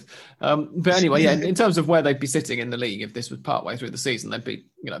impressive. But anyway, yeah, in terms of where they'd be sitting in the league, if this was partway through the season, they'd be,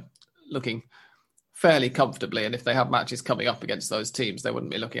 looking fairly comfortably. And if they have matches coming up against those teams, they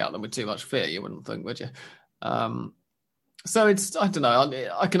wouldn't be looking at them with too much fear, you wouldn't think, would you? So it's, I don't know,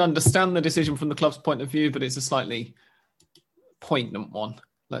 I can understand the decision from the club's point of view, but it's a slightly poignant one,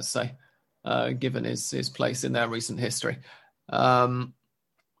 let's say, given his place in their recent history.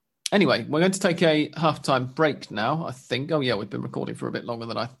 Anyway, we're going to take a half-time break now, I think. Oh, yeah, we've been recording for a bit longer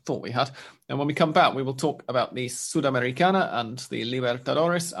than I thought we had. And when we come back, we will talk about the Sudamericana and the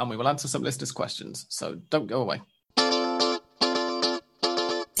Libertadores, and we will answer some listeners' questions. So don't go away.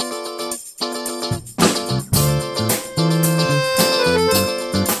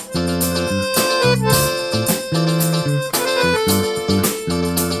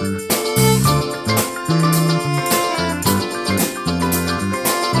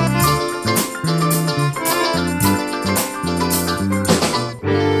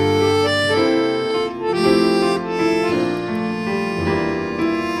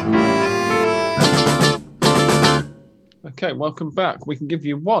 Okay, welcome back. We can give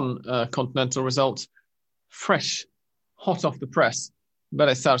you one continental result, fresh, hot off the press.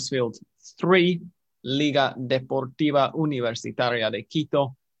 Vélez Sarsfield 3, Liga Deportiva Universitaria de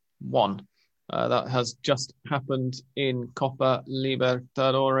Quito 1. That has just happened in Copa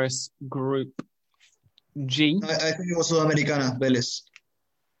Libertadores Group G. I think it was Sudamericana, Vélez.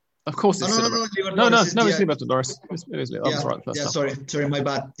 Of course it's Libertadores. No, it's Libertadores. It is Libertadores. Yeah, sorry, my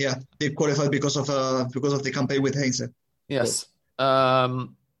bad. Yeah, they qualified because of the campaign with Heinze. Yes.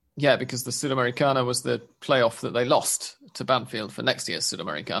 Because the Sudamericana was the playoff that they lost to Banfield for next year's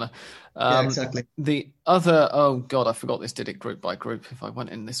Sudamericana. Yeah, exactly. The other, I forgot this did it group by group if I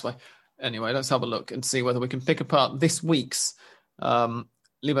went in this way. Anyway, let's have a look and see whether we can pick apart this week's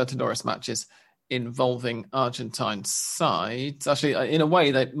Libertadores matches involving Argentine sides. Actually, in a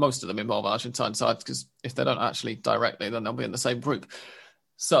way, most of them involve Argentine sides, because if they don't actually directly, then they'll be in the same group.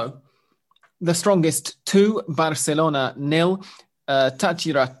 So, the strongest 2, Barcelona 0,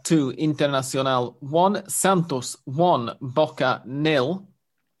 Táchira 2, Internacional 1, Santos 1, Boca 0,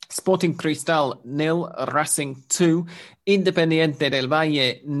 Sporting Cristal 0, Racing 2, Independiente del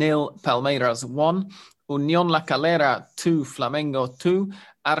Valle 0, Palmeiras 1, Unión La Calera 2, Flamengo 2,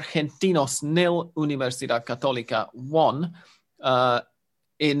 Argentinos 0, Universidad Católica 1,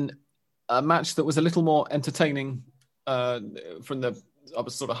 in a match that was a little more entertaining I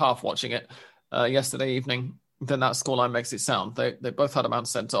was sort of half watching it yesterday evening than that scoreline makes it sound. They both had a man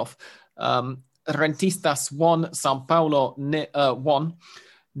sent off. Rentistas 1, São Paulo 1,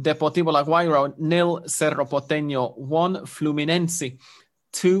 Deportivo La Guaira 0, Cerro Porteño 1, Fluminense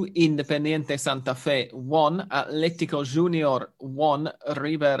 2, Independiente Santa Fe 1, Atlético Junior 1,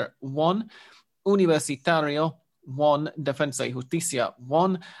 River 1, Universitario 1, Defensa y Justicia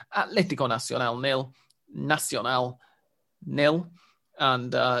 1, Atlético Nacional 0, Nacional 0.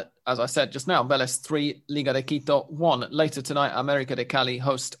 And as I said just now, Vélez 3, Liga de Quito 1. Later tonight, América de Cali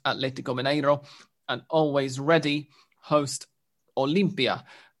host Atlético Mineiro, and Always Ready host Olimpia.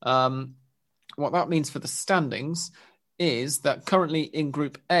 What that means for the standings is that currently in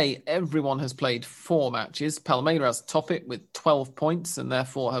Group A, everyone has played 4 matches. Palmeiras top it with 12 points and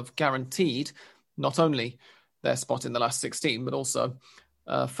therefore have guaranteed not only their spot in the last 16, but also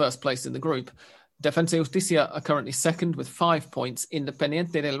first place in the group. Defensa y Justicia are currently second with 5 points.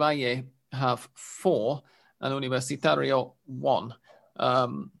 Independiente del Valle have 4 and Universitario 1.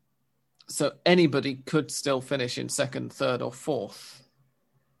 So anybody could still finish in second, third, or fourth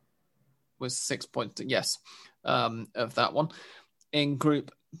with 6 points. Yes, of that one. In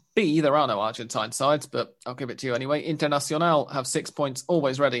Group B, there are no Argentine sides, but I'll give it to you anyway. Internacional have 6 points.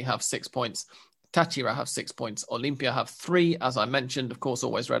 Always Ready have 6 points. Táchira have 6 points. Olimpia have 3. As I mentioned, of course,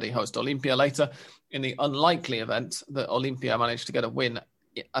 Always Ready host Olimpia later. In the unlikely event that Olimpia manage to get a win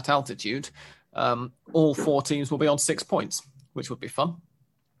at altitude, all 4 teams will be on 6 points, which would be fun.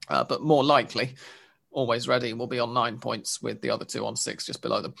 But more likely, Always Ready will be on 9 points with the other 2 on 6 just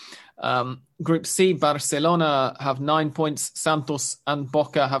below them. Group C, Barcelona have 9 points. Santos and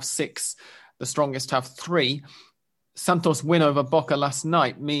Boca have 6. The strongest have 3. Santos' win over Boca last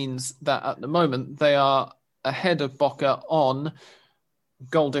night means that at the moment they are ahead of Boca on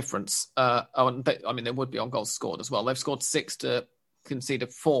goal difference. They would be on goals scored as well. They've scored 6 to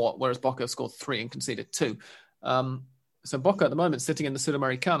conceded 4, whereas Boca have scored 3 and conceded 2. So Boca at the moment sitting in the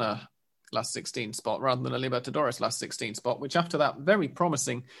Sudamericana last 16 spot rather than a Libertadores last 16 spot, which after that very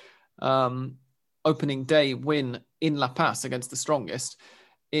promising opening day win in La Paz against the strongest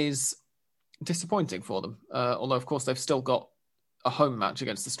is disappointing for them. Although, of course, they've still got a home match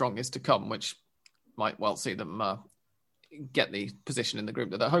against the strongest to come, which might well see them get the position in the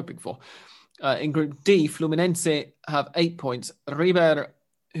group that they're hoping for. In Group D, Fluminense have 8 points. River,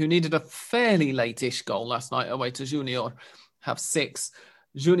 who needed a fairly late-ish goal last night away to Junior, have 6.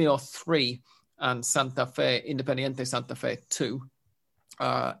 Junior 3 and Santa Fe, Independiente Santa Fe 2.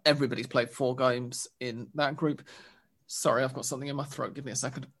 Everybody's played 4 games in that group. Sorry, I've got something in my throat. Give me a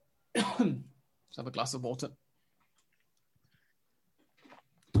second. Let's have a glass of water.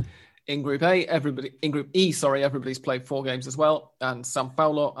 In Group E, everybody's played 4 games as well. And São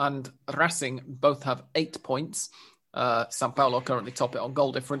Paulo and Racing both have 8 points. São Paulo currently top it on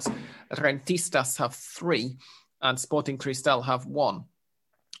goal difference. Rentistas have 3 and Sporting Cristal have 1.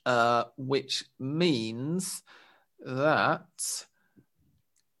 Which means that,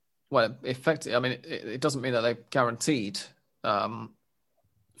 well, effectively, it doesn't mean that they've guaranteed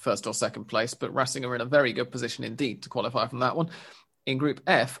first or second place, but Racing are in a very good position indeed to qualify from that one. In Group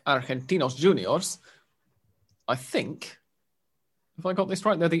F, Argentinos Juniors, I think, if I got this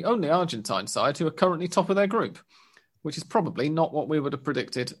right, they're the only Argentine side who are currently top of their group, which is probably not what we would have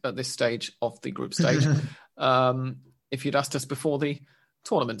predicted at this stage of the group stage. If you'd asked us before the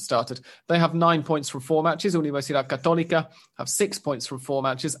tournament started. They have 9 points from 4 matches. Universidad Católica have 6 points from 4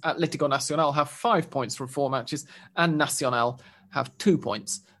 matches. Atlético Nacional have 5 points from 4 matches. And Nacional have 2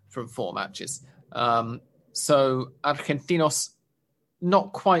 points from 4 matches. So Argentinos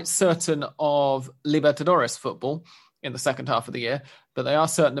not quite certain of Libertadores football in the second half of the year, but they are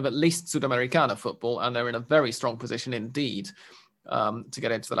certain of at least Sudamericana football, and they're in a very strong position indeed to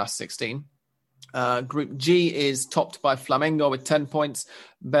get into the last 16. Group G is topped by Flamengo with 10 points.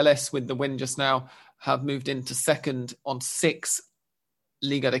 Vélez, with the win just now, have moved into second on 6.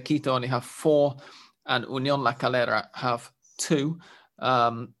 Liga de Quito only have 4, and Unión La Calera have 2.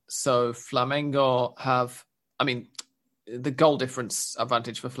 So Flamengo have, the goal difference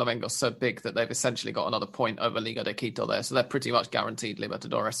advantage for Flamengo is so big that they've essentially got another point over Liga de Quito there. So they're pretty much guaranteed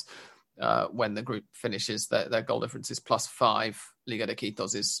Libertadores when the group finishes. Their goal difference is +5. Liga de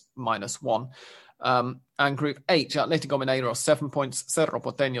Quito's is -1. And Group H, Atletico Mineiro 7 points, Cerro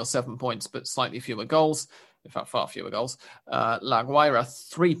Porteño 7 points, but slightly fewer goals. In fact, far fewer goals. La Guaira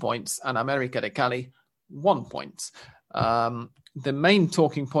 3 points, and América de Cali 1 point. The main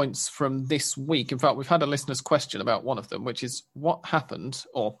talking points from this week, in fact, we've had a listener's question about one of them, which is what happened,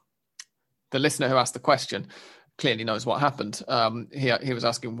 or the listener who asked the question clearly knows what happened. He was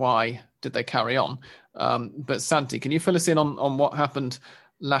asking why did they carry on. But Santi, can you fill us in on what happened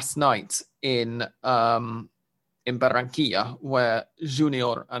last night in Barranquilla, where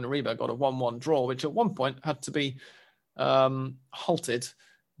Junior and River got a 1-1 draw, which at one point had to be halted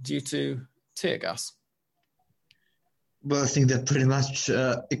due to tear gas? Well, I think that pretty much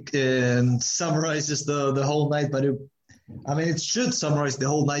summarizes the whole night. But it should summarize the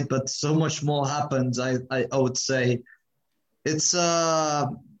whole night. But so much more happened. I would say it's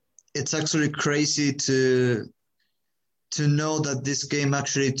actually crazy to know that this game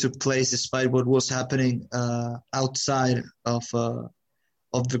actually took place despite what was happening outside of the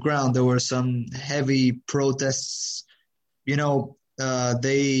ground. There were some heavy protests. They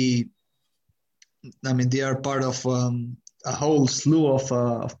are part of a whole slew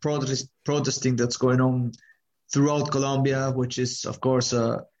of protesting that's going on throughout Colombia, which is, of course,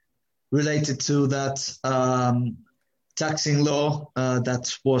 related to that taxing law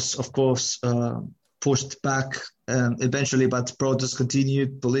that was, of course, pushed back eventually, but protests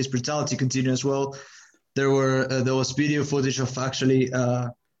continued, police brutality continued as well. There was video footage of actually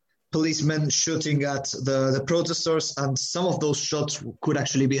policemen shooting at the protesters, and some of those shots could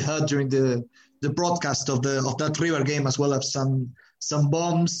actually be heard during the broadcast of that River game, as well as some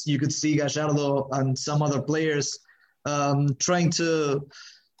bombs. You could see Gallardo and some other players trying to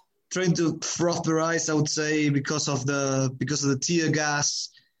froth their eyes, I would say, because of the tear gas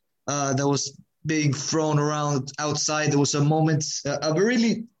that was being thrown around outside. There was a moment, a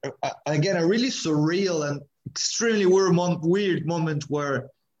really surreal and extremely weird moment where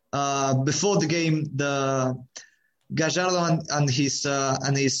before the game, the Gallardo and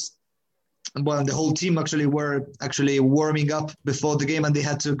the whole team were warming up before the game, and they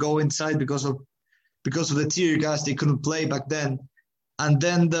had to go inside because of the tear gas. They couldn't play back then. And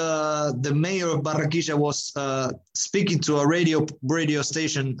then the mayor of Barranquilla was speaking to a radio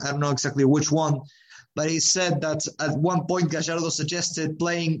station. I don't know exactly which one, but he said that at one point Gallardo suggested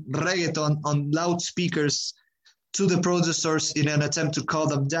playing reggaeton on loudspeakers to the protesters in an attempt to calm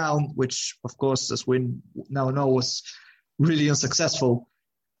them down, which, of course, as we now know, was really unsuccessful.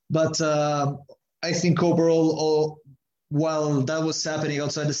 But I think overall, while that was happening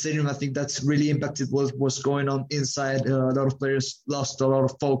outside the stadium, I think that's really impacted what was going on inside. A lot of players lost a lot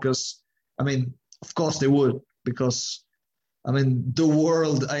of focus. Of course they would, because the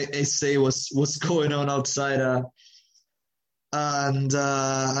world, I say, was going on outside. And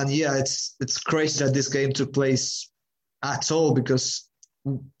yeah, it's crazy that this game took place at all, because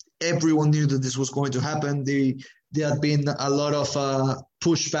everyone knew that this was going to happen. There had been a lot of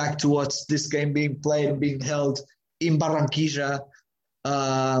pushback towards this game being played and being held in Barranquilla,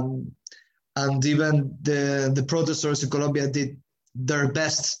 and even the protesters in Colombia did their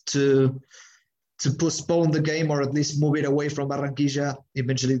best to postpone the game, or at least move it away from Barranquilla.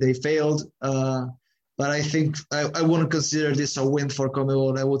 Eventually they failed. But I think I wouldn't consider this a win for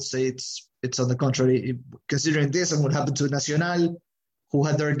Conmebol. I would say it's on the contrary, considering this and what happened to Nacional, who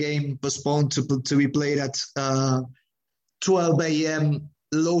had their game postponed to be played at 12 a.m.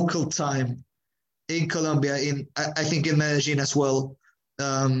 local time in Colombia, I think in Medellin as well,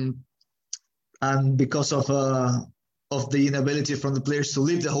 and because of the inability from the players to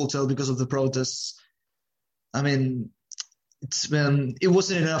leave the hotel because of the protests. It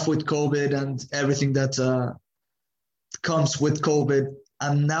wasn't enough with COVID and everything that comes with COVID,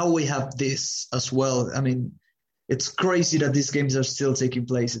 and now we have this as well. It's crazy that these games are still taking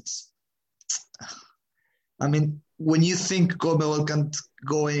place. When you think Conmebol can't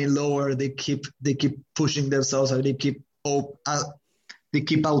go any lower, they keep pushing themselves, and they keep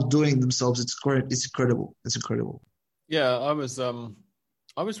outdoing themselves. It's incredible. It's incredible. Yeah, I was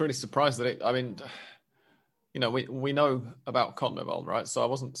really surprised that it. We know about Conmebol, right? So I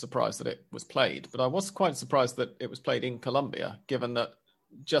wasn't surprised that it was played, but I was quite surprised that it was played in Colombia, given that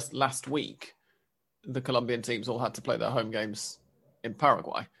just last week the Colombian teams all had to play their home games in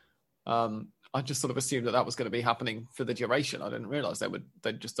Paraguay. I just sort of assumed that was going to be happening for the duration. I didn't realize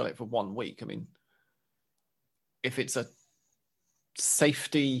they'd just done it for 1 week. If it's a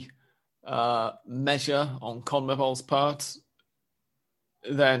safety measure on CONMEBOL's part,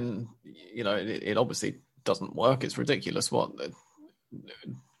 then it obviously doesn't work. It's ridiculous what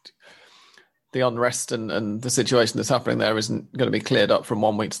the unrest and the situation that's happening there isn't going to be cleared up from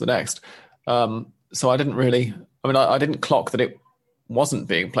one week to the next. So I didn't clock that it wasn't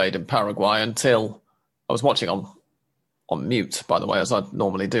being played in Paraguay until I was watching on mute, by the way, as I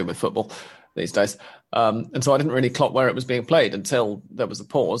normally do with football these days. And so I didn't really clock where it was being played until there was a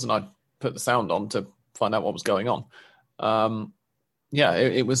pause and I put the sound on to find out what was going on.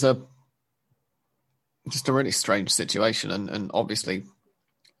 It was just a really strange situation and obviously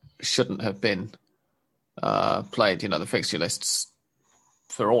shouldn't have been played. The fixture lists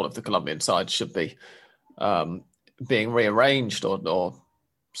for all of the Colombian sides should be being rearranged or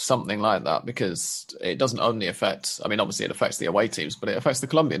something like that, because it doesn't only affect, obviously it affects the away teams, but it affects the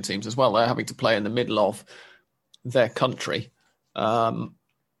Colombian teams as well. They're having to play in the middle of their country going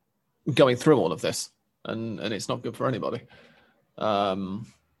through all of this, and it's not good for anybody.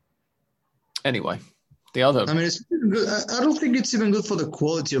 Anyway, the other... it's good. I don't think it's even good for the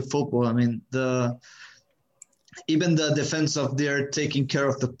quality of football. Even the defense of they're taking care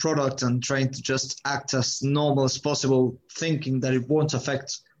of the product and trying to just act as normal as possible, thinking that it won't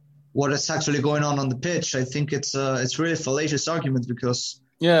affect what is actually going on the pitch. I think it's really a fallacious argument because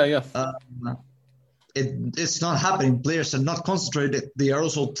it's not happening. Players are not concentrated. They are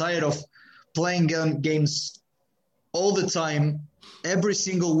also tired of playing games all the time, every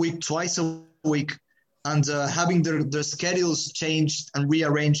single week, twice a week, and having their schedules changed and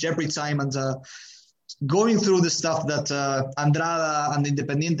rearranged every time, and going through the stuff that Andrada and the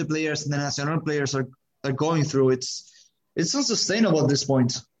Independiente players and the Nacional players are going through. It's unsustainable at this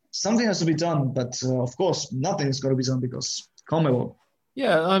point. Something has to be done, but of course, nothing is going to be done because CONMEBOL.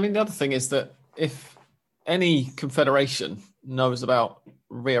 Yeah, the other thing is that if any confederation knows about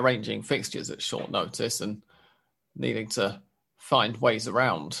rearranging fixtures at short notice and needing to find ways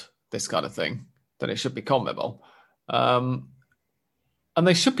around this kind of thing, then it should be CONMEBOL. And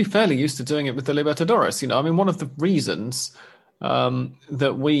they should be fairly used to doing it with the Libertadores. One of the reasons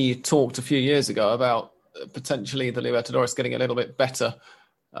that we talked a few years ago about potentially the Libertadores getting a little bit better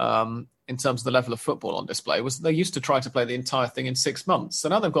in terms of the level of football on display was they used to try to play the entire thing in 6 months. So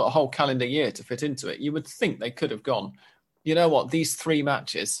now they've got a whole calendar year to fit into it. You would think they could have gone, you know what, these 3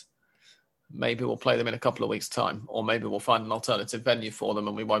 matches, maybe we'll play them in a couple of weeks' time, or maybe we'll find an alternative venue for them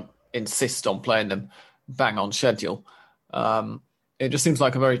and we won't insist on playing them bang on schedule. It just seems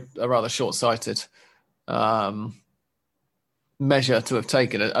like a rather short-sighted measure to have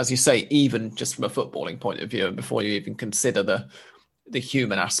taken, as you say, even just from a footballing point of view, and before you even consider the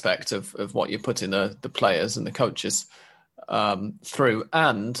human aspect of what you're putting the players and the coaches through,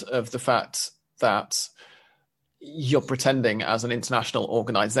 and of the fact that you're pretending as an international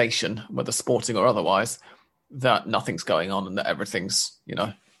organisation, whether sporting or otherwise, that nothing's going on and that everything's,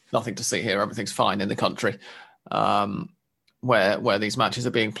 nothing to see here, everything's fine in the country. Where these matches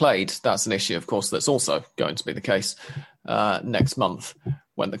are being played. That's an issue, of course, that's also going to be the case next month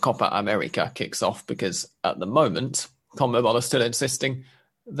when the Copa America kicks off, because at the moment, CONMEBOL are still insisting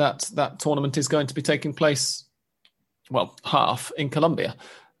that tournament is going to be taking place, half in Colombia,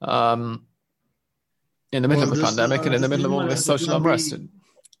 in the middle of the pandemic and in the middle of all this social unrest.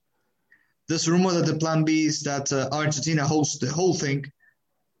 There's a rumor that the plan B is that Argentina hosts the whole thing.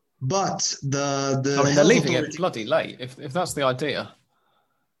 But they're leaving it bloody late, if that's the idea.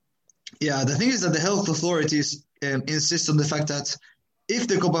 Yeah, the thing is that the health authorities insist on the fact that if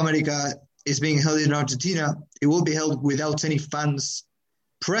the Copa America is being held in Argentina, it will be held without any fans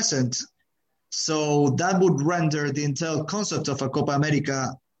present. So that would render the entire concept of a Copa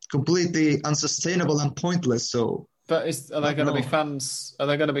America completely unsustainable and pointless. So, but are there going to be fans? Are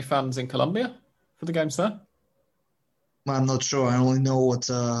there going to be fans in Colombia for the games there? I'm not sure. I only know what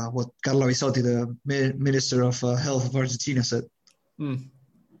Carlo Bisotti, the Minister of Health of Argentina, said.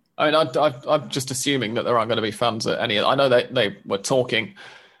 I'm just assuming that there aren't going to be fans at any. I know they were talking,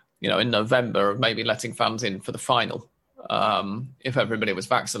 in November of maybe letting fans in for the final if everybody was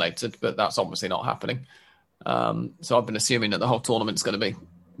vaccinated, but that's obviously not happening. So I've been assuming that the whole tournament's going to be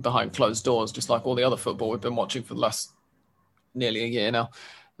behind closed doors, just like all the other football we've been watching for the last nearly a year now.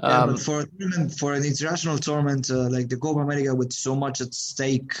 But for an international tournament like the Copa America with so much at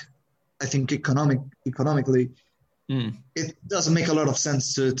stake, I think economically, it doesn't make a lot of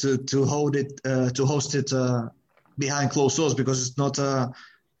sense to host it behind closed doors, because it's not a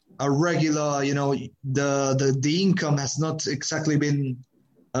regular. The income has not exactly been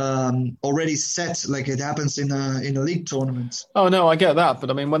already set like it happens in a league tournament. Oh no, I get that,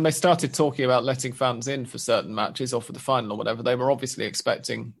 but when they started talking about letting fans in for certain matches or for the final or whatever, they were obviously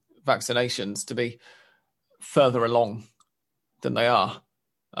expecting vaccinations to be further along than they are.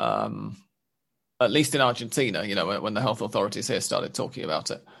 At least in Argentina, when the health authorities here started talking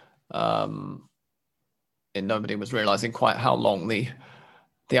about it. And nobody was realizing quite how long the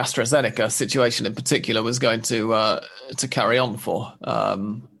AstraZeneca situation in particular was going to carry on for.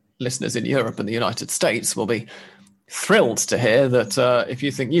 Listeners in Europe and the United States will be thrilled to hear that if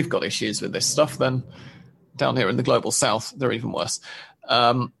you think you've got issues with this stuff, then down here in the global south, they're even worse.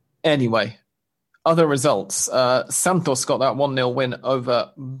 Anyway, other results. Santos got that 1-0 win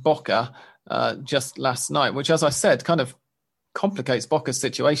over Boca just last night, which, as I said, kind of complicates Boca's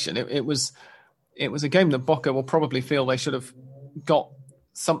situation. It was a game that Boca will probably feel they should have got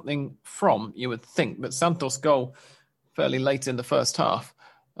something from, you would think. But Santos' goal fairly late in the first half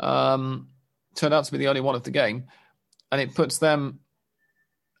turned out to be the only one of the game. And it puts them,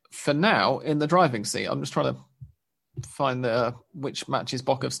 for now, in the driving seat. I'm just trying to find which matches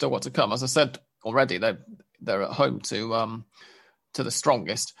Boca have still got to come. As I said already, they're at home to the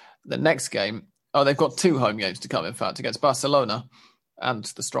strongest. The next game, they've got 2 home games to come, in fact, against Barcelona and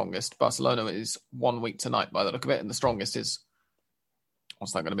the strongest. Barcelona is 1 week tonight by the look of it, and the strongest is,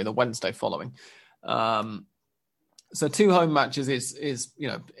 what's that going to be, the Wednesday following. So 2 home matches is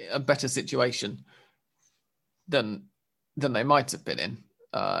a better situation than they might have been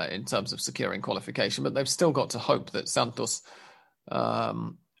in terms of securing qualification, but they've still got to hope that Santos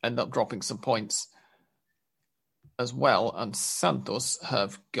end up dropping some points as well. And Santos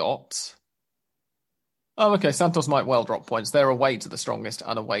have got... Oh, okay, Santos might well drop points. They're away to the strongest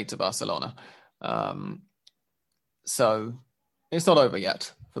and away to Barcelona. So it's not over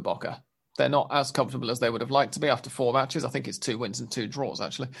yet for Boca. They're not as comfortable as they would have liked to be after 4 matches. I think it's 2 wins and 2 draws,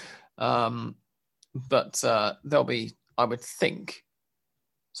 actually. But they'll be, I would think,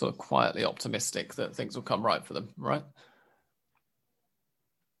 sort of quietly optimistic that things will come right for them, right?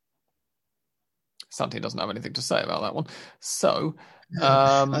 Santi doesn't have anything to say about that one. So...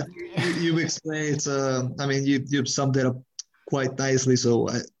 you explained it. You've summed it up quite nicely, so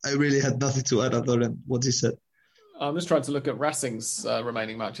I really had nothing to add other than what you said. I'm just trying to look at Racing's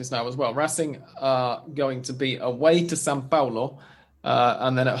remaining matches now as well. Racing are going to be away to São Paulo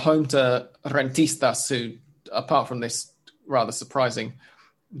and then at home to Rentistas, who, apart from this rather surprising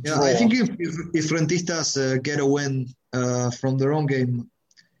draw... I think if Rentistas get a win from their own game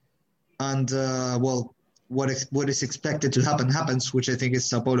and, what is expected to happen happens, which I think is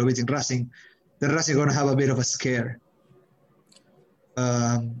Sao Paulo beating Racing, then Racing are going to have a bit of a scare.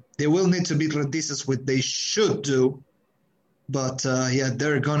 They will need to beat Rentistas, which they should do, but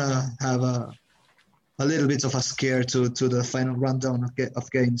they're going to have a little bit of a scare to the final rundown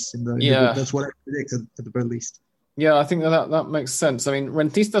of games in the group. That's what I predicted at the very least. Yeah, I think that makes sense. I mean,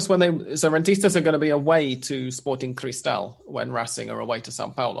 Rentistas Rentistas are going to be away to Sporting Cristal when Racing are away to Sao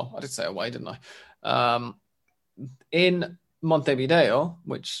Paulo. I did say away, didn't I? In Montevideo,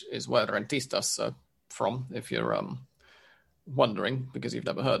 which is where Rentistas are from, if you're wondering, because you've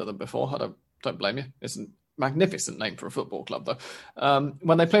never heard of them before, I don't blame you. It's a magnificent name for a football club, though.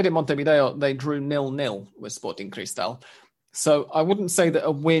 When they played in Montevideo, they drew 0-0 with Sporting Cristal. So I wouldn't say that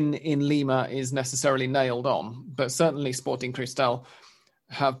a win in Lima is necessarily nailed on, but certainly Sporting Cristal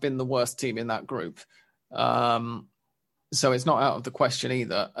have been the worst team in that group. So it's not out of the question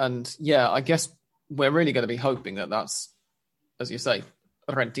either. And I guess we're really going to be hoping that that's, as you say,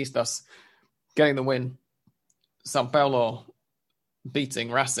 Rentistas getting the win, São Paulo beating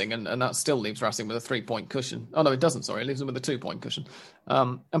Racing, and that still leaves Racing with a 3-point cushion. Oh, no, it doesn't, sorry. It leaves them with a 2-point cushion.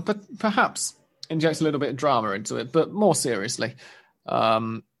 And perhaps injects a little bit of drama into it, but more seriously,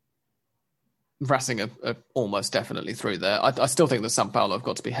 Racing are almost definitely through there. I still think that São Paulo have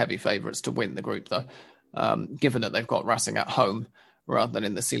got to be heavy favourites to win the group, though, given that they've got Racing at home rather than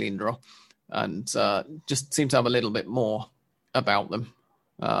in the Cilindro, and just seem to have a little bit more about them.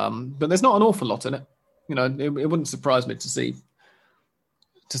 But there's not an awful lot in it. It wouldn't surprise me to see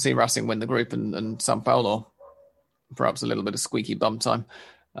Racing win the group and São Paulo perhaps a little bit of squeaky bum time.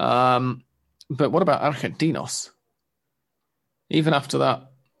 But what about Argentinos? Even after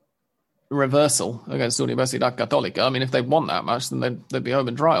that reversal against Universidad Católica, I mean, if they won that match, then they'd be home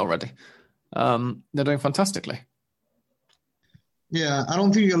and dry already. They're doing fantastically. Yeah, I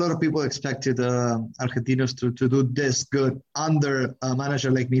don't think a lot of people expected Argentinos to do this good under a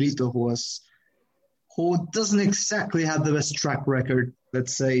manager like Milito, who doesn't exactly have the best track record,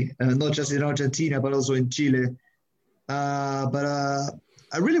 let's say, not just in Argentina, but also in Chile. But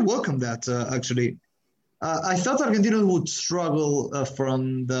I really welcome that, actually. I thought Argentinos would struggle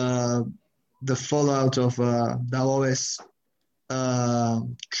from the fallout of Dao's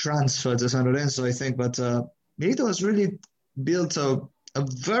transfer to San Lorenzo, I think. But Milito has really built a a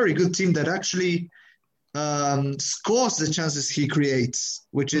very good team that actually scores the chances he creates,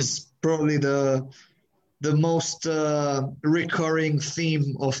 which is probably the most recurring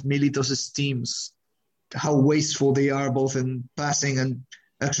theme of Militos's teams, how wasteful they are both in passing and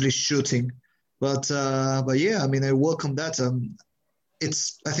actually shooting. But yeah, I mean, I welcome that.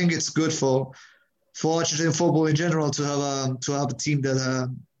 I think it's good for Argentine football in general to have a team that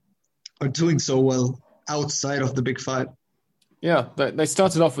are doing so well outside of the Big Five. Yeah, they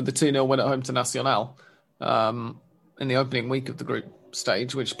started off with the 2-0 win at home to Nacional in the opening week of the group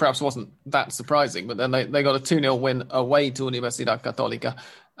stage, which perhaps wasn't that surprising, but then they got a 2-0 win away to Universidad Católica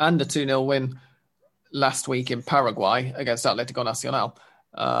and a 2-0 win last week in Paraguay against Atlético Nacional.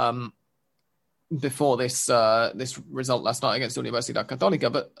 Before this result last night against Universidad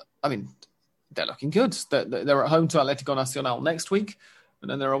Católica, but I mean, they're looking good. They're at home to Atlético Nacional next week,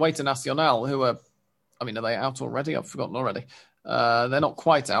 and then they're away to Nacional, who are they out already? I've forgotten already. They're not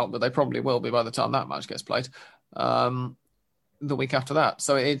quite out, but they probably will be by the time that match gets played the week after that.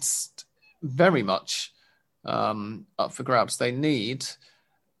 So it's very much up for grabs. They need,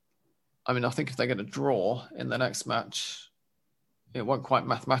 I think if they get a draw in the next match, it won't quite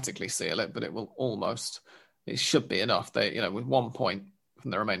mathematically seal it, but it will almost. It should be enough. They, with 1 point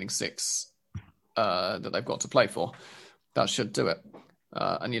from the remaining 6 that they've got to play for, that should do it.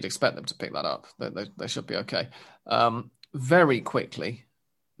 And you'd expect them to pick that up. They should be okay. Very quickly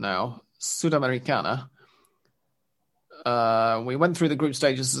now, Sudamericana. We went through the group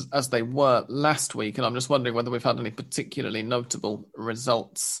stages as they were last week, and I'm just wondering whether we've had any particularly notable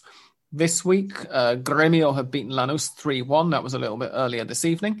results this week. Gremio have beaten Lanús 3-1. That was a little bit earlier this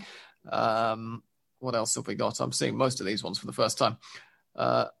evening. What else have we got? I'm seeing most of these ones for the first time.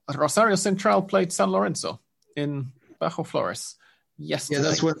 Rosario Central played San Lorenzo in Bajo Flores yesterday. Yeah,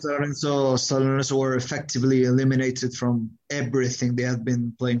 that's when San Lorenzo were effectively eliminated from everything they had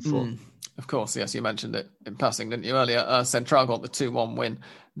been playing for. Of course, yes, you mentioned it in passing, didn't you, earlier? Central got the 2-1 win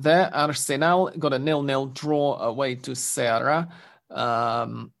there. Arsenal got a 0-0 draw away to Ceará.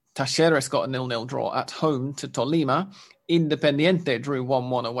 Talleres got a 0-0 draw at home to Tolima. Independiente drew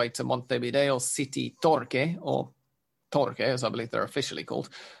 1-1 away to Montevideo City Torque, or Torque, as I believe they're officially called.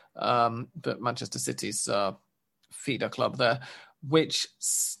 But Manchester City's feeder club there, which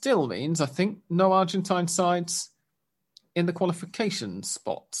still means, I think, no Argentine sides in the qualification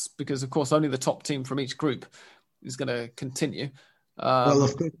spots, because, of course, only the top team from each group is going to continue. Well,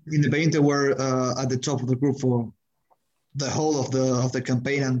 of course, Independiente were at the top of the group for the whole of the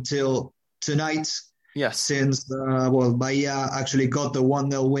campaign until tonight. Yes. Since Bahia actually got the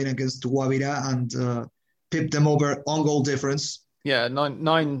 1-0 win against Guavirá and pipped them over on goal difference. Yeah,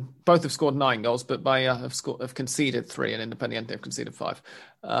 nine. Both have scored 9 goals, but Bahia have conceded 3, and Independiente have conceded 5.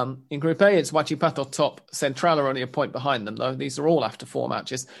 In Group A, it's Huachipato top. Central are only a point behind them, though. These are all after 4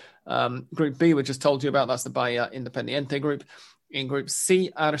 matches. Group B, we just told you about. That's the Bahia Independiente group. In Group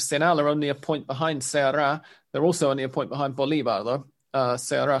C, Arsenal are only a point behind Ceará. They're also only a point behind Bolívar, though.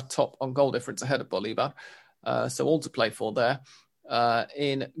 Ceará top on goal difference ahead of Bolívar. So all to play for there.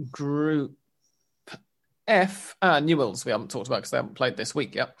 In Group F, Newell's we haven't talked about because they haven't played this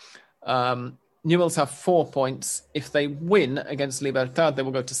week yet. Newell's have 4 points. If they win against Libertad, they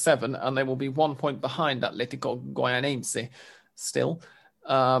will go to 7, and they will be 1 point behind Atlético Goianense still.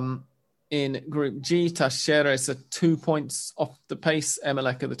 In Group G, Talleres are 2 points off the pace.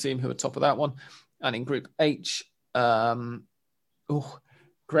 Emelec are the team who are top of that one. And in Group H, Gremio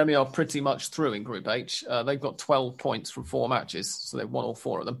are pretty much through in Group H. They've got 12 points from 4 matches, so they've won all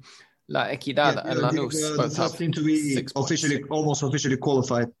 4 of them. La Equidad and Lanús both have seem to be almost officially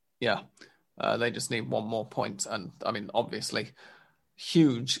qualified. Yeah, they just need 1 more point. And, obviously,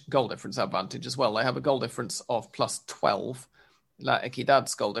 huge goal difference advantage as well. They have a goal difference of plus 12. La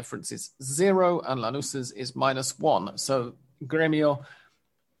Equidad's goal difference is 0 and Lanús's is -1. So Gremio,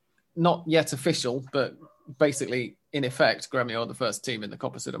 not yet official, but basically, in effect, Gremio are the first team in the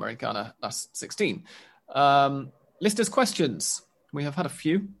Copa Sudamericana last 16. Listeners' questions. We have had a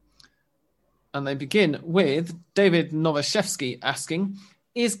few. And they begin with David Novashevsky asking,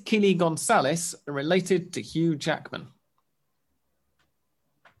 is Kili Gonzalez related to Hugh Jackman?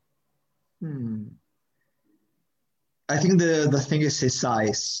 I think the thing is his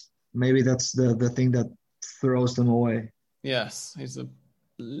size. Maybe that's the thing that throws them away. Yes, he's a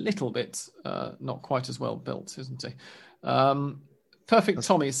little bit not quite as well built, isn't he? Perfect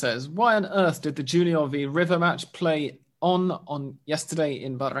Tommy says, why on earth did the Junior v River match play on yesterday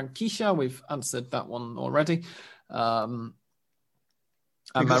in Barranquilla? We've answered that one already. And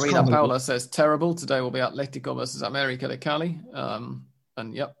Marina Paula says, terrible. Today will be Atletico versus América de Cali.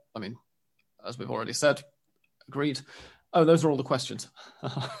 And yep, as we've already said, agreed. Oh, those are all the questions.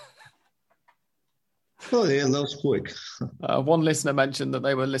 Oh, yeah, that was quick. One listener mentioned that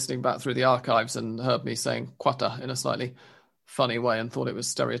they were listening back through the archives and heard me saying quata in a slightly funny way and thought it was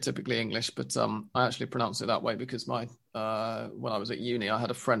stereotypically English, but I actually pronounced it that way because when I was at uni, I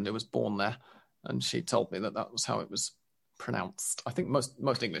had a friend who was born there, and she told me that was how it was pronounced. I think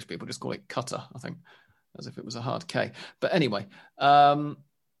most English people just call it cutter, I think, as if it was a hard K. But anyway, shall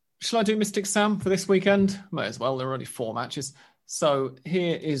I do Mystic Sam for this weekend? May as well. There are only 4 matches. So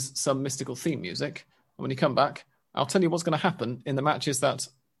here is some mystical theme music. And when you come back, I'll tell you what's going to happen in the matches that,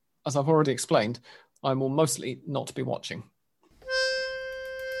 as I've already explained, I will mostly not be watching.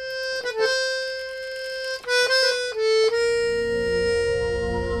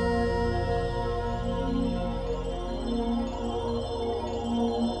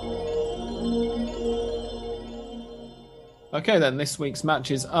 Okay, then, this week's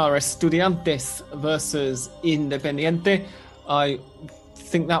matches are Estudiantes versus Independiente. I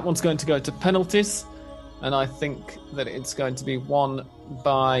think that one's going to go to penalties, and I think that it's going to be won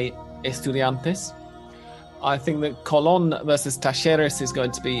by Estudiantes. I think that Colón versus Talleres is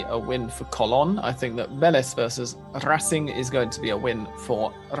going to be a win for Colón. I think that Vélez versus Racing is going to be a win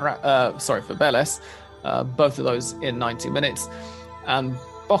for Vélez. Both of those in 90 minutes. And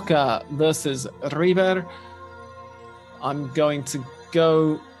Boca versus River, I'm going to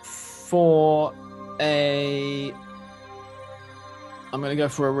go for a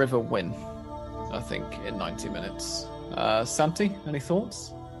River win, I think, in 90 minutes. Santi, any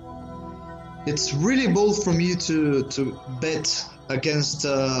thoughts? It's really bold from you to bet against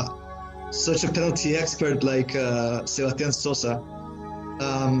such a penalty expert like Sebastián Sosa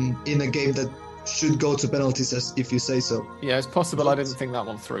in a game that should go to penalties, as if you say so. Yeah, it's possible I didn't think that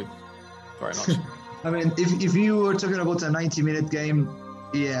one through very much. I mean, if you were talking about a 90-minute game,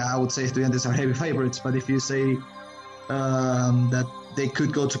 yeah, I would say Estudiantes are heavy favorites. But if you say that they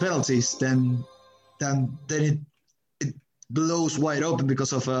could go to penalties, then it blows wide open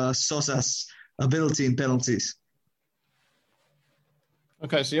because of Sosa's ability in penalties.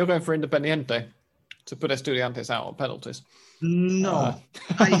 Okay, so you're going for Independiente to put Estudiantes out on penalties. No,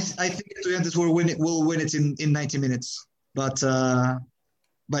 I think Estudiantes will win it in 90 minutes. But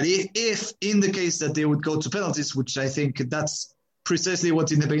if in the case that they would go to penalties, which I think that's precisely what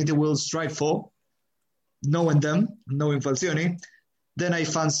Independiente will strive for, knowing Falcioni, then I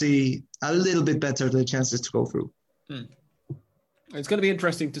fancy a little bit better the chances to go through. It's going to be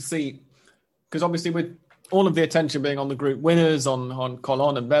interesting to see, because obviously with all of the attention being on the group winners, on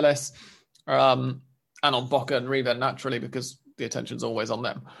Colón and Vélez, and on Boca and River naturally, because the attention's always on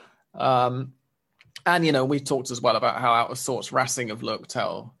them. And, we've talked as well about how out of sorts Racing have looked,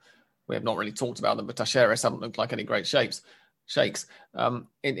 how we have not really talked about them, but Talleres haven't looked like any great shakes. It's going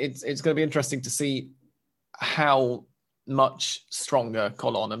to be interesting to see how much stronger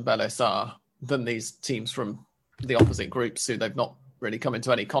Colón and Vélez are than these teams from the opposite groups who they've not really come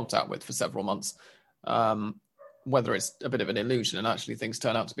into any contact with for several months. Whether it's a bit of an illusion and actually things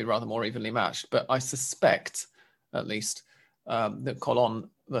turn out to be rather more evenly matched. But I suspect, at least, that Colón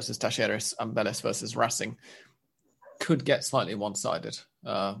versus Talleres and Vélez versus Racing could get slightly one-sided.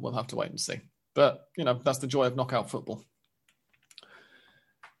 We'll have to wait and see. But, that's the joy of knockout football.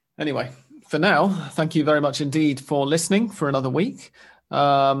 Anyway, for now, thank you very much indeed for listening for another week.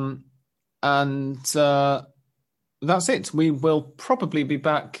 That's it. We will probably be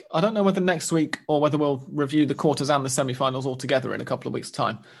back. I don't know whether next week or whether we'll review the quarters and the semi-finals all together in a couple of weeks'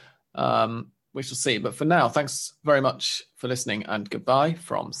 time. We shall see. But for now, thanks very much for listening and goodbye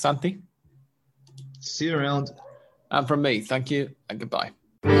from Santi. See you around. And from me, thank you and goodbye.